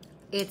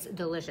 it's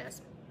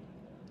delicious.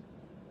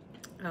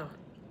 Oh.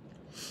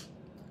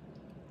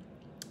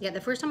 Yeah,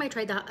 the first time I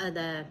tried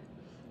and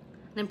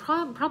I'm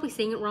probably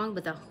saying it wrong,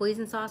 but the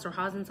hoisin sauce or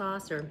hoisin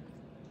sauce or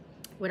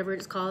whatever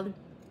it's called,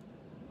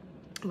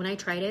 when I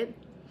tried it,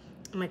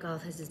 I'm like, oh,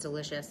 this is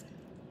delicious.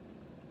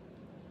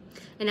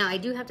 And now I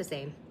do have to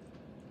say,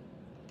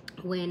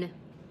 when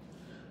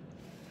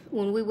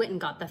we went and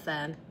got the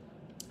pho,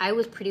 I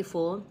was pretty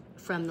full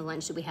from the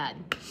lunch that we had,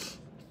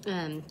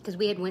 because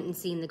we had went and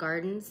seen the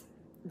gardens.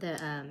 You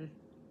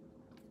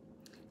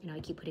know,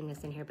 I keep putting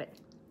this in here, but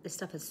this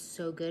stuff is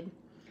so good.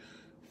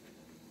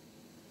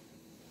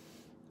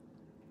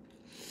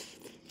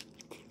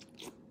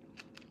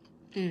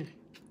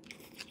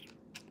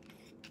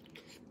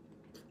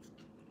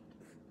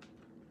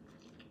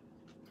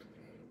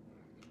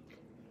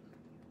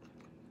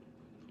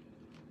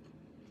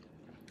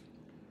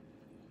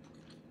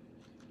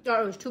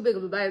 Oh, it was too big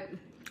of a bite.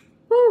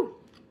 Woo!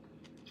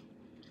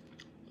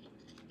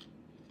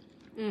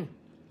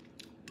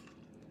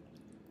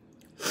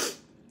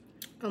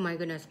 Oh my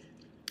goodness.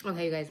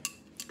 Okay, you guys,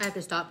 I have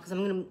to stop because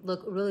I'm gonna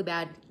look really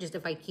bad just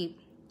if I keep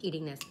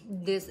eating this.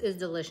 This is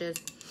delicious.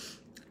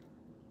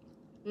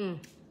 And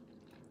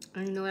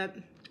you know what?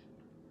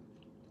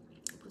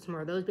 Put some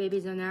more of those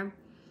babies in there.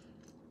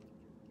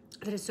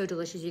 That is so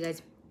delicious, you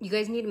guys. You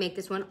guys need to make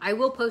this one. I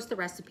will post the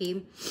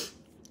recipe.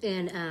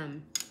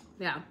 And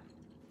yeah.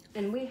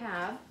 And we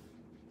have,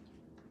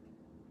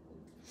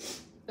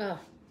 oh,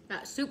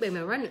 that soup made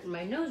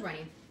my nose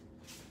running.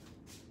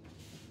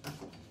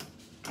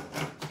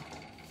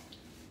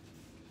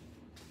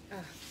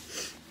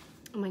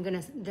 Oh my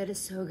goodness, that is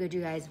so good,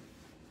 you guys.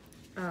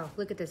 Oh,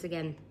 look at this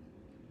again.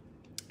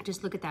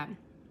 Just look at that.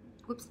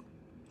 Whoops.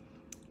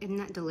 Isn't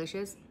that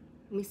delicious?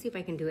 Let me see if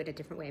I can do it a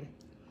different way,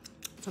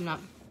 so I'm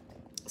not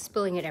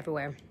spilling it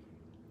everywhere.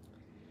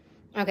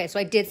 Okay, so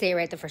I did say it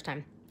right the first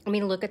time. I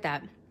mean, look at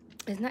that.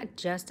 Isn't that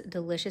just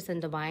delicious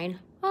and divine?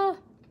 Oh.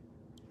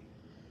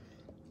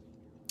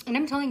 And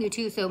I'm telling you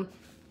too, so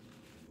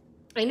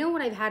I know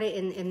when I've had it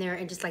in there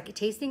and just like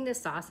tasting the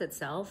sauce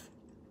itself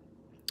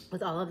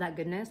with all of that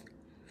goodness,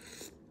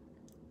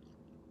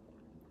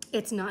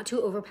 it's not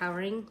too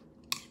overpowering.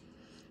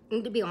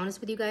 And to be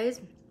honest with you guys,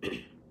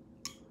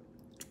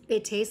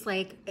 it tastes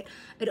like,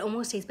 it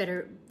almost tastes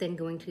better than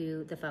going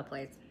to the pho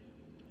place.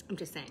 I'm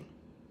just saying.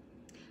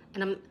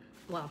 And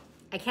well,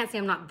 I can't say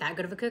I'm not that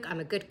good of a cook. I'm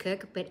a good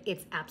cook, but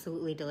it's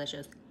absolutely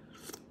delicious.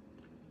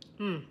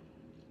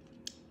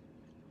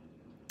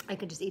 I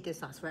could just eat this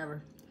sauce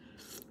forever.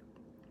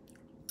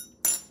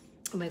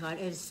 Oh my God,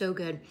 it is so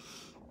good.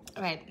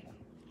 All right,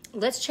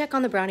 let's check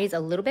on the brownies a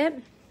little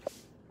bit.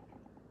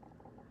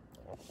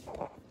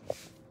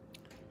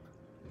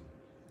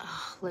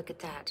 Oh, look at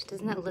that.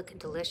 Doesn't that look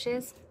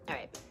delicious? All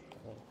right.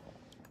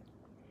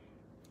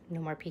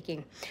 no more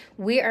peeking.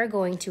 We are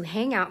going to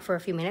hang out for a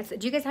few minutes.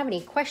 Do you guys have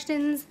any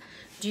questions?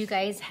 Do you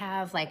guys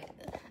have like,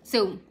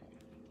 so, all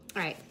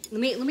right, let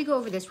me go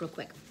over this real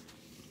quick.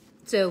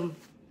 So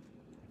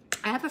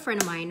I have a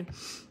friend of mine.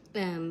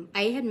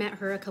 I had met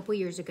her a couple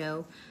years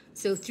ago.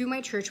 So through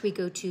my church, we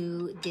go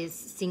to this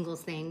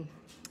singles thing,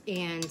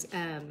 and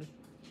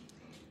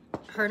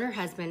her and her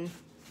husband,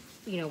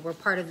 you know, we're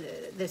part of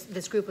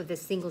this group of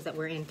this singles that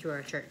we're in through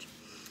our church.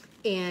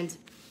 And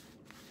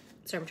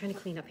sorry, I'm trying to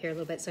clean up here a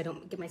little bit so I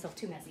don't get myself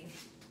too messy.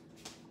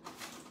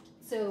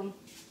 So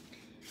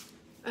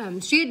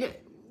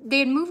they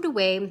had moved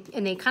away,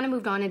 and they kind of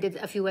moved on and did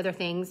a few other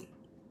things,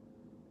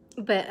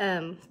 but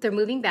they're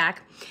moving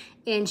back,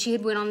 and she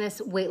had went on this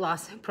weight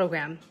loss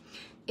program.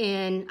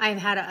 And I've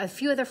had a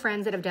few other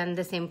friends that have done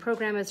the same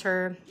program as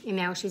her, and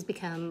now she's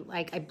become,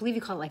 like, I believe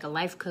you call it like a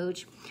life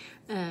coach.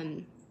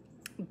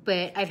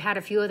 But I've had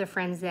a few other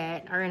friends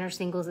that are in our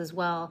singles as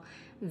well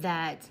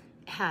that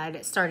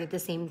had started the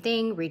same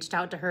thing, reached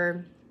out to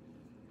her,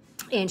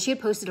 and she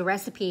had posted a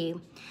recipe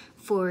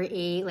for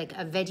a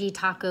veggie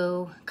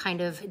taco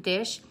kind of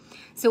dish.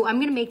 So I'm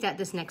gonna make that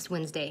this next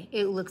Wednesday.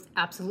 It looks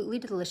absolutely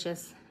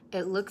delicious.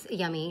 It looks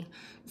yummy.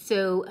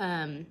 So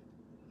I'm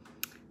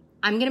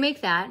gonna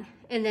make that.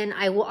 And then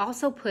I will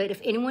also put, if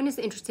anyone is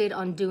interested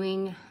on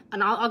doing,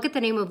 and I'll get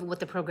the name of what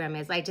the program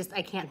is. I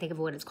can't think of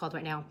what it's called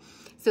right now.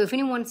 So if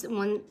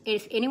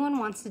anyone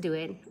wants to do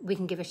it, we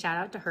can give a shout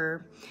out to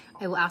her.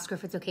 I will ask her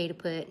if it's okay to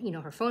put, you know,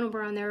 her phone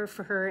number on there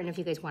for her, and if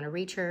you guys want to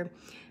reach her.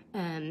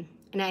 And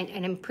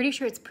I'm pretty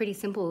sure it's pretty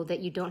simple, that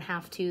you don't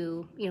have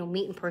to, you know,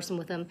 meet in person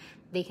with them.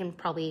 They can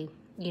probably,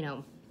 you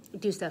know,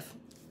 do stuff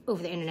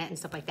over the internet and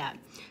stuff like that.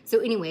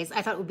 So anyways,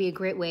 I thought it would be a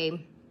great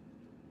way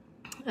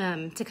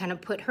to kind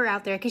of put her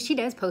out there, because she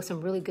does post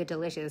some really good,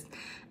 delicious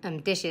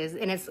dishes,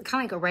 and it's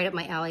kind of like right up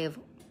my alley of,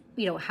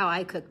 you know, how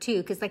I cook too.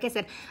 Because like I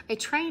said, I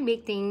try and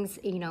make things,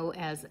 you know,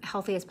 as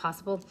healthy as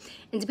possible.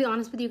 And to be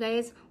honest with you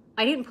guys,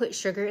 I didn't put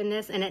sugar in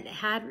this, and it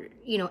had,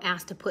 you know,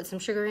 asked to put some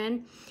sugar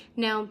in.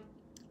 Now,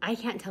 I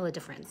can't tell a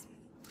difference.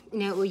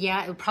 Now,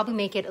 yeah, it would probably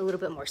make it a little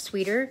bit more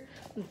sweeter,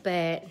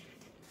 but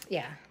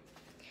yeah,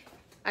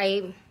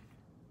 I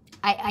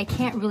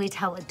can't really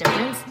tell a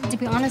difference, to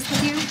be honest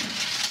with you.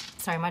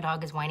 Sorry, my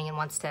dog is whining and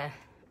wants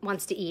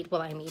to eat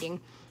while I'm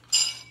eating.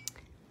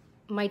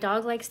 My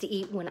dog likes to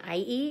eat when I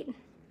eat.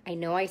 I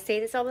know I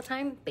say this all the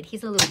time, but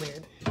he's a little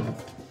weird.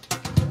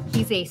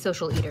 He's a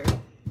social eater.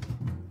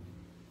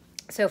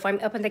 So if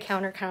I'm up on the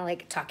counter kind of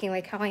like talking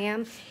like how I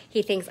am,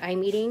 he thinks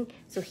I'm eating,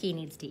 so he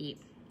needs to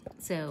eat.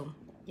 So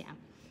yeah,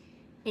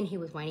 and he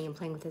was whining and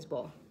playing with his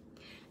bowl.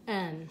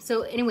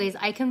 So anyways,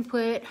 I can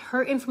put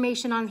her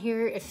information on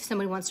here. If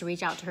somebody wants to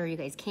reach out to her, you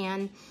guys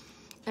can.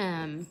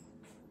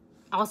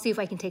 I'll see if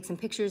I can take some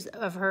pictures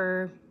of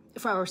her,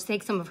 or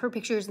take some of her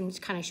pictures and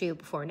just kind of show you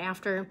before and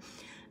after.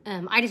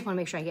 I just want to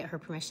make sure I get her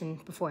permission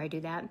before I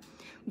do that.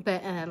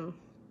 But,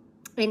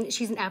 and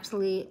she's an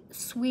absolutely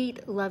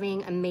sweet,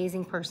 loving,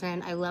 amazing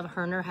person. I love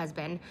her and her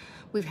husband.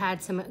 We've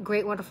had some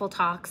great, wonderful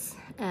talks.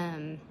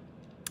 And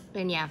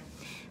yeah,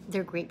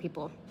 they're great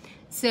people.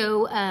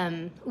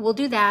 So we'll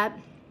do that.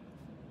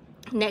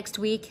 Next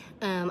week,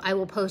 I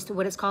will post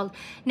what it's called.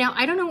 Now,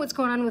 I don't know what's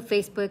going on with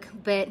Facebook,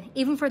 but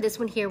even for this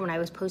one here, when I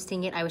was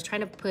posting it, I was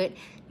trying to put,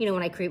 you know,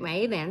 when I create my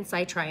events,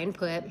 I try and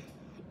put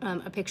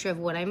a picture of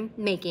what I'm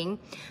making,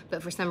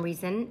 but for some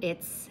reason,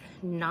 it's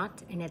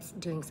not, and it's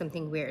doing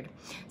something weird.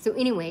 So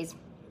anyways,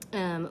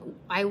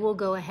 I will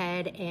go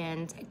ahead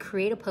and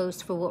create a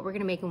post for what we're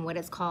gonna make and what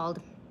it's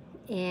called,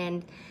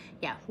 and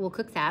yeah, we'll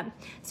cook that.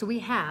 So we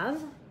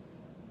have,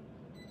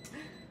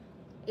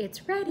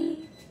 it's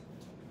ready.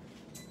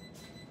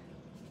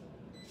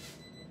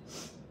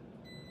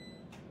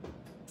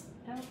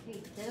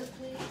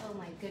 Oh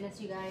my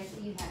goodness, you guys,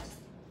 you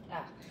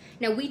have,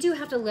 Now we do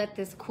have to let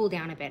this cool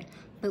down a bit,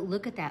 but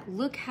look at that.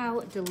 Look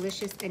how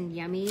delicious and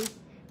yummy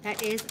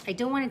that is. I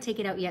don't want to take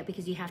it out yet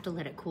because you have to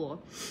let it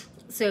cool.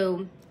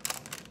 So,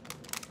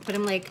 but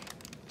I'm like,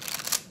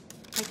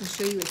 I can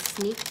show you a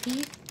sneak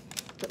peek,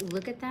 but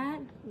look at that.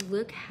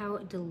 Look how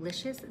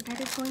delicious that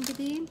is going to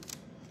be.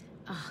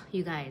 Oh,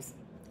 you guys,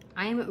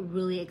 I am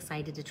really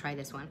excited to try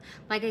this one.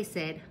 Like I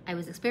said, I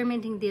was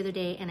experimenting the other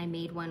day and I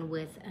made one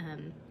with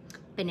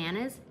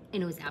bananas,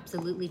 and it was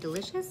absolutely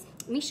delicious.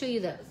 Let me show you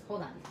those.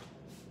 Hold on.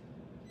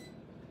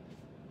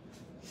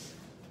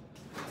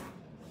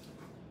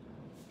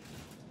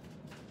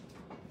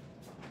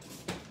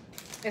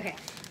 Okay,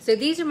 so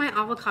these are my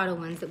avocado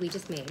ones that we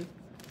just made.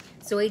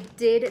 So I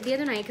did the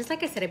other night, because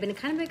like I said, I've been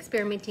kind of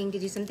experimenting to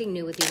do something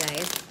new with you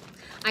guys.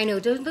 I know,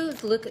 don't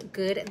those look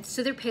good?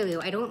 So they're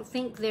paleo. I don't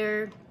think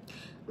they're,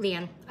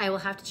 Leanne, I will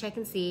have to check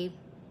and see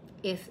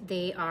if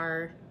they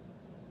are.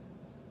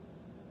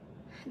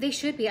 They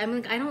should be. I'm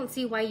like, I don't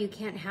see why you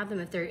can't have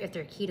them if they're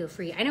keto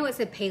free. I know it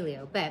said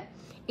paleo, but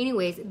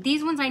anyways,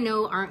 these ones I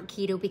know aren't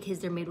keto because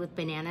they're made with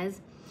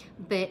bananas.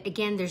 But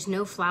again, there's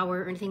no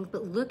flour or anything,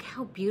 but look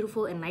how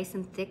beautiful and nice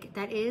and thick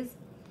that is.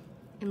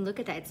 And look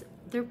at that.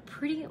 They're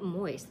pretty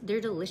moist.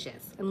 They're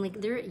delicious. I'm like,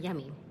 they're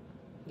yummy.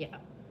 Yeah.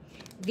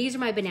 These are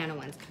my banana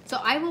ones. So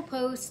I will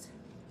post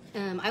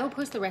I will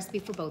post the recipe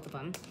for both of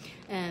them.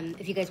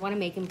 If you guys want to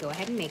make them, go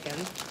ahead and make them.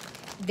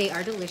 They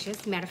are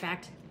delicious. Matter of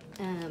fact,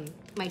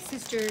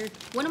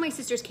 one of my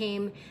sisters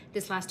came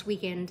this last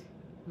weekend.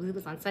 I believe it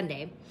was on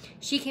Sunday.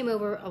 She came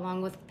over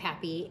along with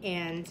Pappy,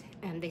 and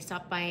they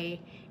stopped by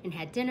and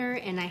had dinner,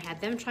 and I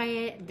had them try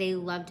it. They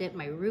loved it.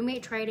 My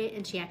roommate tried it,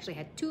 and she actually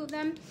had 2 of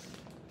them.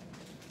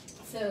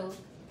 So,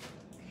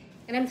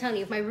 and I'm telling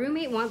you, if my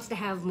roommate wants to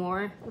have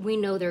more, we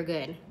know they're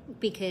good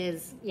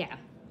because, yeah,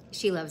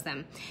 she loves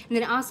them. And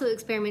then I also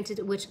experimented,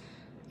 which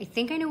I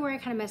think I know where I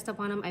kind of messed up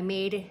on them. I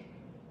made,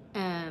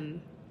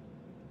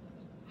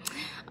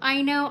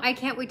 I know, I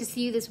can't wait to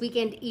see you this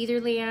weekend either,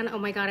 Leanne. Oh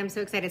my God, I'm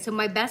so excited. So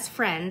my best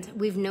friend,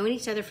 we've known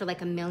each other for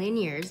like a million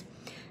years.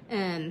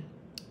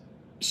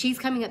 She's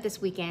coming up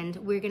this weekend.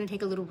 We're gonna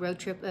take a little road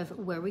trip of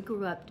where we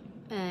grew up,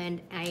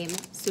 and I am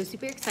so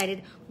super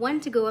excited.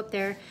 One, to go up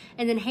there,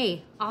 and then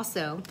hey,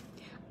 also,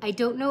 I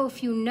don't know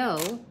if you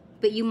know,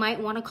 but you might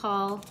wanna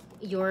call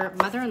your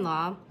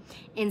mother-in-law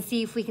and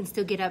see if we can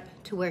still get up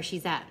to where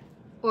she's at,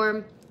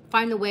 or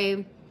find the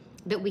way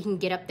that we can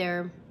get up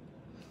there,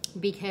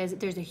 because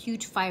there's a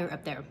huge fire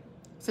up there.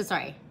 So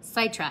sorry,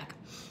 sidetrack.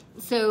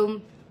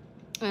 So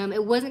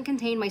it wasn't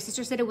contained. My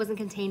sister said it wasn't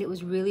contained. It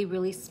was really,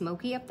 really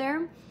smoky up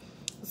there.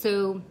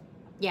 So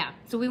yeah,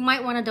 so we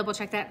might want to double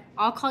check that.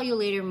 I'll call you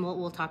later and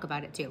we'll talk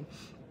about it too.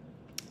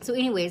 So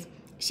anyways,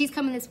 she's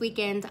coming this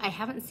weekend. I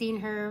haven't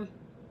seen her,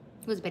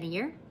 has it been a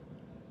year?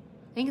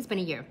 I think it's been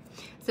a year.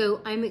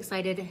 So I'm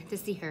excited to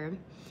see her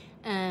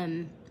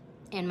and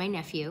my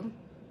nephew.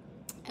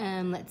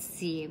 Let's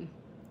see,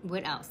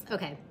 what else?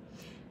 Okay.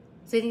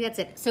 So I think that's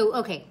it. So,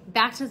 okay,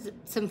 back to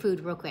some food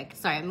real quick.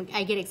 Sorry,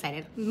 I get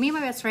excited. Me and my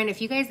best friend,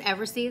 if you guys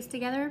ever see us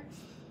together,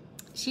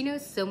 she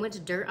knows so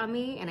much dirt on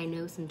me, and I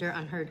know some dirt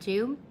on her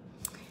too.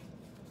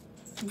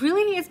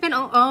 Really, it's been,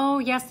 oh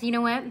yes, you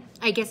know what?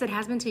 I guess it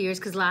has been 2 years,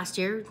 because last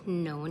year,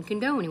 no one can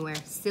go anywhere.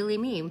 Silly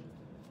me.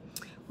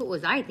 What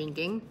was I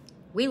thinking?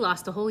 We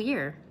lost a whole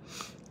year.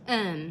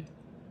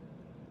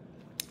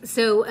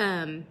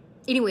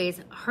 Anyways,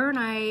 her and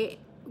I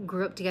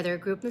grew up together,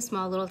 grew up in a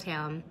small little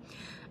town.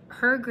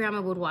 Her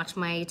grandma would watch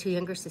my 2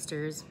 younger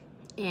sisters,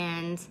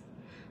 and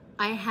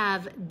I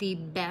have the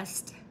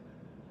best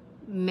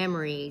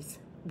memories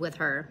with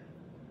her.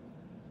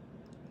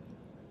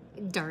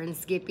 Darn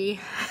Skippy.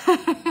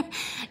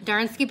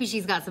 Darn Skippy,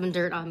 she's got some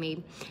dirt on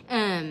me.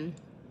 But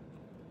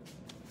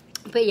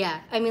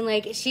yeah, I mean,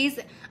 like,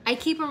 I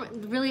keep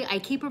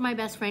her my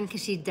best friend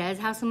because she does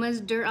have so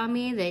much dirt on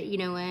me that, you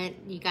know what,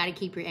 you got to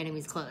keep your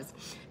enemies close.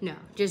 No,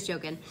 just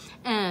joking.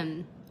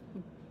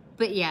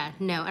 But yeah,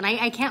 no, and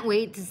I can't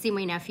wait to see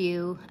my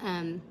nephew.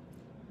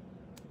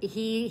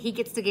 He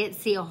gets to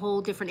see a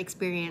whole different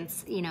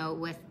experience, you know,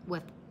 with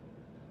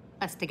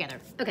us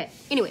together. Okay,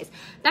 anyways,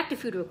 back to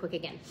food real quick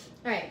again.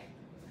 All right.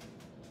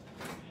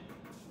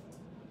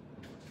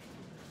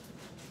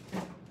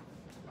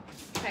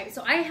 All right,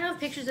 so I have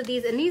pictures of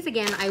these, and these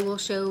again, I will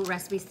show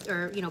recipes,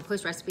 or, you know,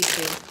 post recipes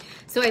too.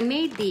 So I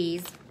made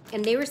these,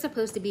 and they were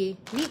supposed to be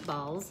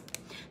meatballs,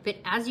 but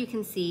as you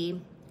can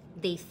see,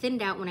 they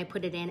thinned out when I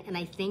put it in, and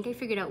I think I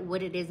figured out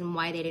what it is and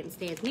why they didn't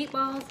stay as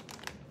meatballs,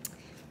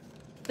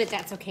 but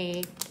that's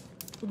okay.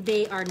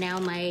 They are now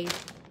my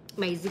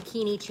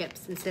zucchini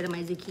chips instead of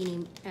my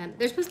zucchini.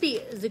 They're supposed to be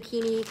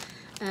zucchini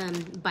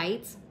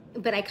bites,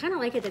 but I kind of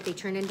like it that they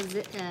turn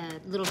into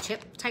little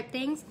chip type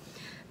things.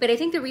 But I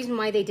think the reason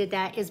why they did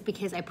that is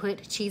because I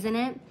put cheese in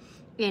it,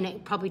 and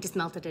it probably just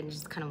melted and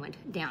just kind of went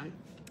down.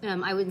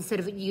 I would,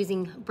 instead of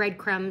using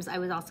breadcrumbs, I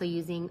was also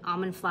using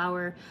almond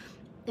flour,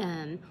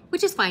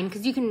 which is fine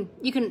because you can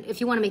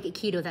if you want to make it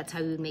keto, that's how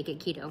you would make it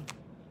keto.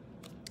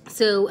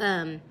 So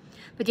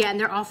but yeah, and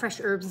they're all fresh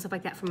herbs and stuff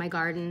like that from my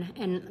garden,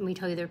 and let me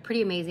tell you, they're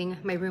pretty amazing.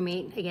 My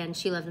roommate, again,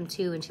 she loved them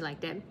too, and she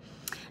liked it.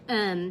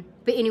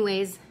 But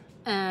anyways,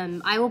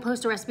 I will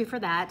post a recipe for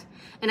that,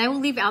 and I will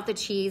leave out the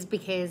cheese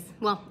because,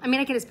 well, I mean,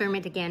 I can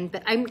experiment again,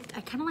 but I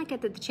kind of like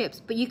it, the chips,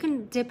 but you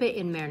can dip it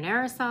in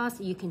marinara sauce,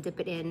 you can dip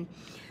it in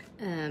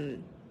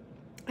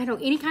I don't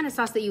know, any kind of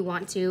sauce that you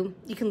want to.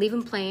 You can leave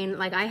them plain.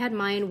 Like I had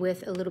mine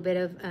with a little bit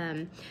of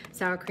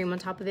sour cream on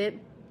top of it,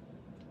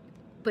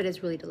 but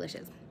it's really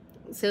delicious.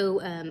 So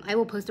I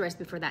will post a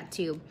recipe for that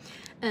too.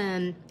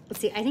 Let's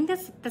see, I think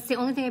that's the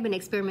only thing I've been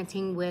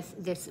experimenting with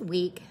this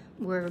week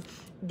were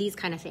these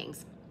kind of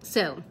things.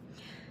 So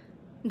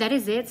that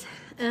is it.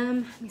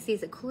 Let me see,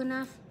 is it cool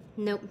enough?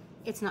 Nope,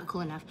 it's not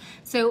cool enough.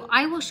 So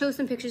I will show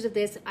some pictures of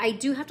this. I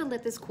do have to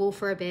let this cool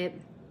for a bit,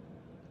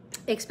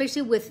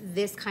 especially with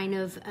this kind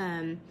of,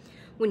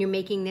 when you're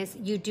making this,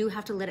 you do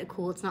have to let it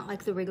cool. It's not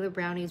like the regular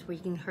brownies where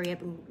you can hurry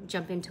up and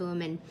jump into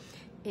them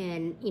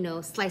and you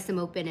know, slice them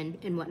open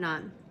and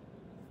whatnot.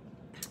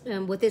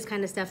 With this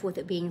kind of stuff, with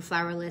it being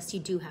flourless, you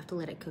do have to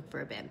let it cook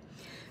for a bit.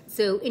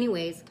 So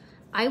anyways,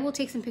 I will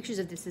take some pictures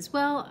of this as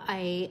well.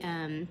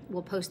 I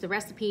will post the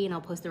recipe, and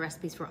I'll post the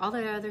recipes for all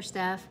the other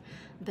stuff.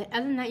 But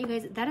other than that, you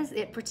guys, that is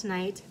it for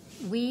tonight.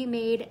 We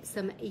made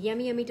some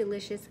yummy, yummy,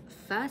 delicious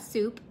pho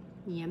soup.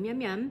 Yum,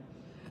 yum, yum.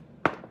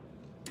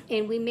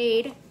 And we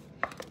made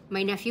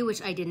my nephew,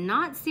 which I did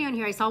not see on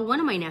here. I saw one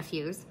of my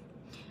nephews.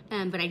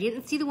 but I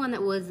didn't see the one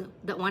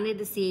that wanted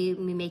to see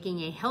me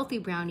making a healthy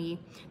brownie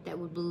that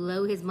would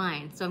blow his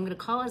mind. So I'm gonna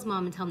call his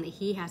mom and tell him that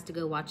he has to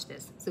go watch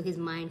this so his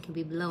mind can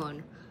be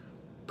blown.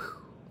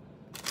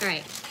 All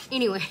right,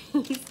 anyways,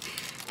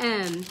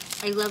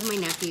 I love my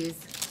nephews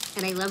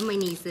and I love my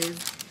nieces.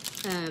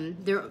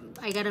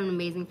 I got an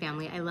amazing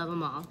family. I love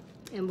them all.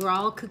 And we're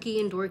all kooky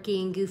and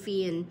dorky and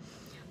goofy and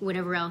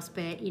whatever else,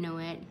 but you know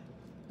what?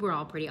 We're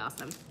all pretty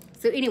awesome.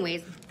 So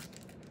anyways,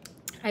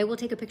 I will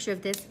take a picture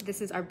of this. This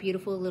is our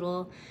beautiful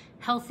little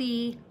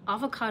healthy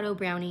avocado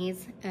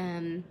brownies.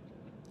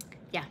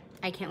 Yeah,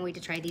 I can't wait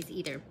to try these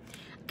either.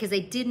 Because I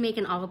did make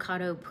an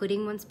avocado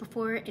pudding once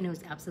before and it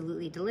was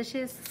absolutely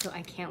delicious. So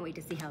I can't wait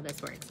to see how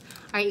this works.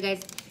 All right, you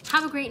guys,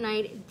 have a great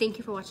night. Thank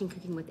you for watching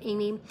Cooking with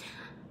Amy.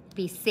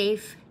 Be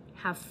safe,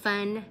 have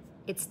fun.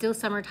 It's still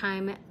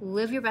summertime.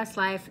 Live your best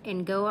life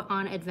and go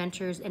on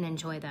adventures and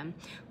enjoy them.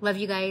 Love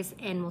you guys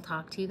and we'll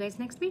talk to you guys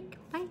next week.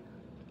 Bye.